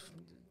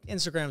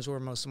Instagram's where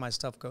most of my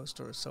stuff goes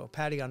to. So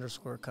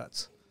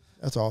Patty_cuts.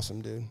 That's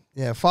awesome, dude.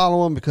 Yeah,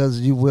 follow him, because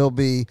you will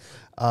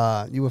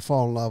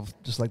fall in love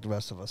just like the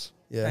rest of us.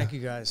 Yeah. Thank you,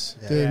 guys.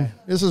 Yeah. Dude,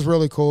 this is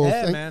really cool.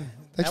 Yeah, man.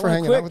 Thanks that for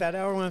hanging quick. out. That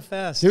hour went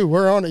fast. Dude,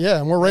 we're on it. Yeah,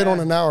 and we're right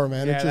on an hour,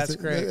 man. Yeah, that's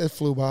great. It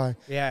flew by.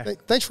 Yeah.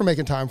 Thanks for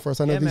making time for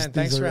us. I know these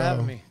thanks for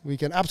having me.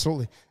 Weekend.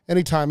 Absolutely.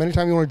 Anytime you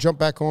want to jump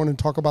back on and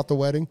talk about the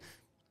wedding.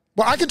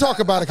 Well, I can talk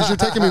about it because you're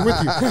taking me with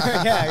you.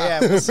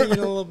 Yeah. We'll see you in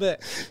a little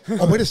bit.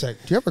 Oh, wait a sec.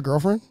 Do you have a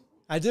girlfriend?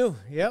 I do.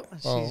 Yep.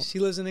 She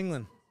lives in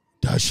England.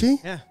 Does she?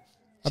 Yeah.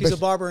 She's a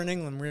barber in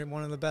England. We're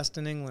one of the best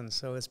in England,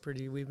 so it's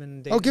pretty. We've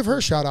been dating. Oh, give her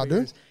a shout out, dude.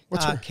 Years.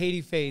 What's her?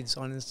 Katie Fades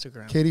on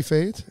Instagram. Katie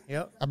Fades?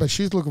 Yep. I bet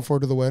she's looking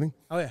forward to the wedding.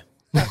 Oh, yeah.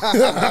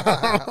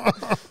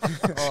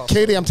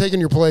 Katie, I'm taking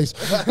your place.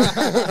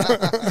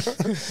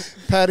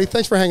 Patty,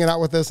 thanks for hanging out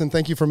with us, and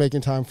thank you for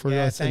making time for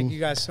us. Thank you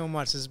guys so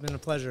much. It's been a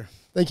pleasure.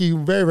 Thank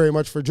you very, very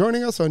much for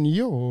joining us on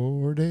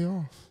your day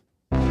off.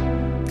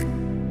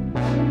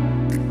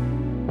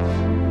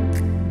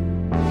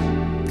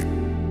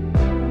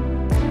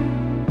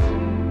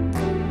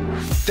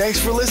 Thanks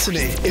for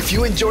listening. If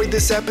you enjoyed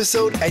this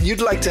episode and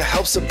you'd like to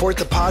help support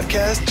the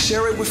podcast,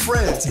 share it with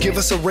friends, give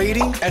us a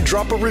rating, and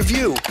drop a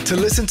review. To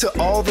listen to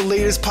all the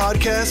latest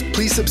podcasts,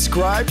 please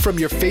subscribe from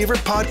your favorite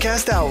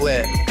podcast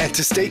outlet. And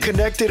to stay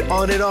connected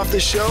on and off the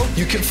show,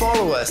 you can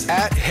follow us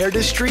at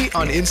Hairdustry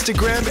on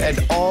Instagram and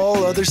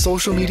all other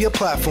social media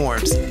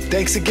platforms.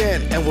 Thanks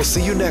again, and we'll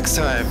see you next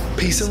time.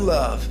 Peace and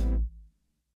love.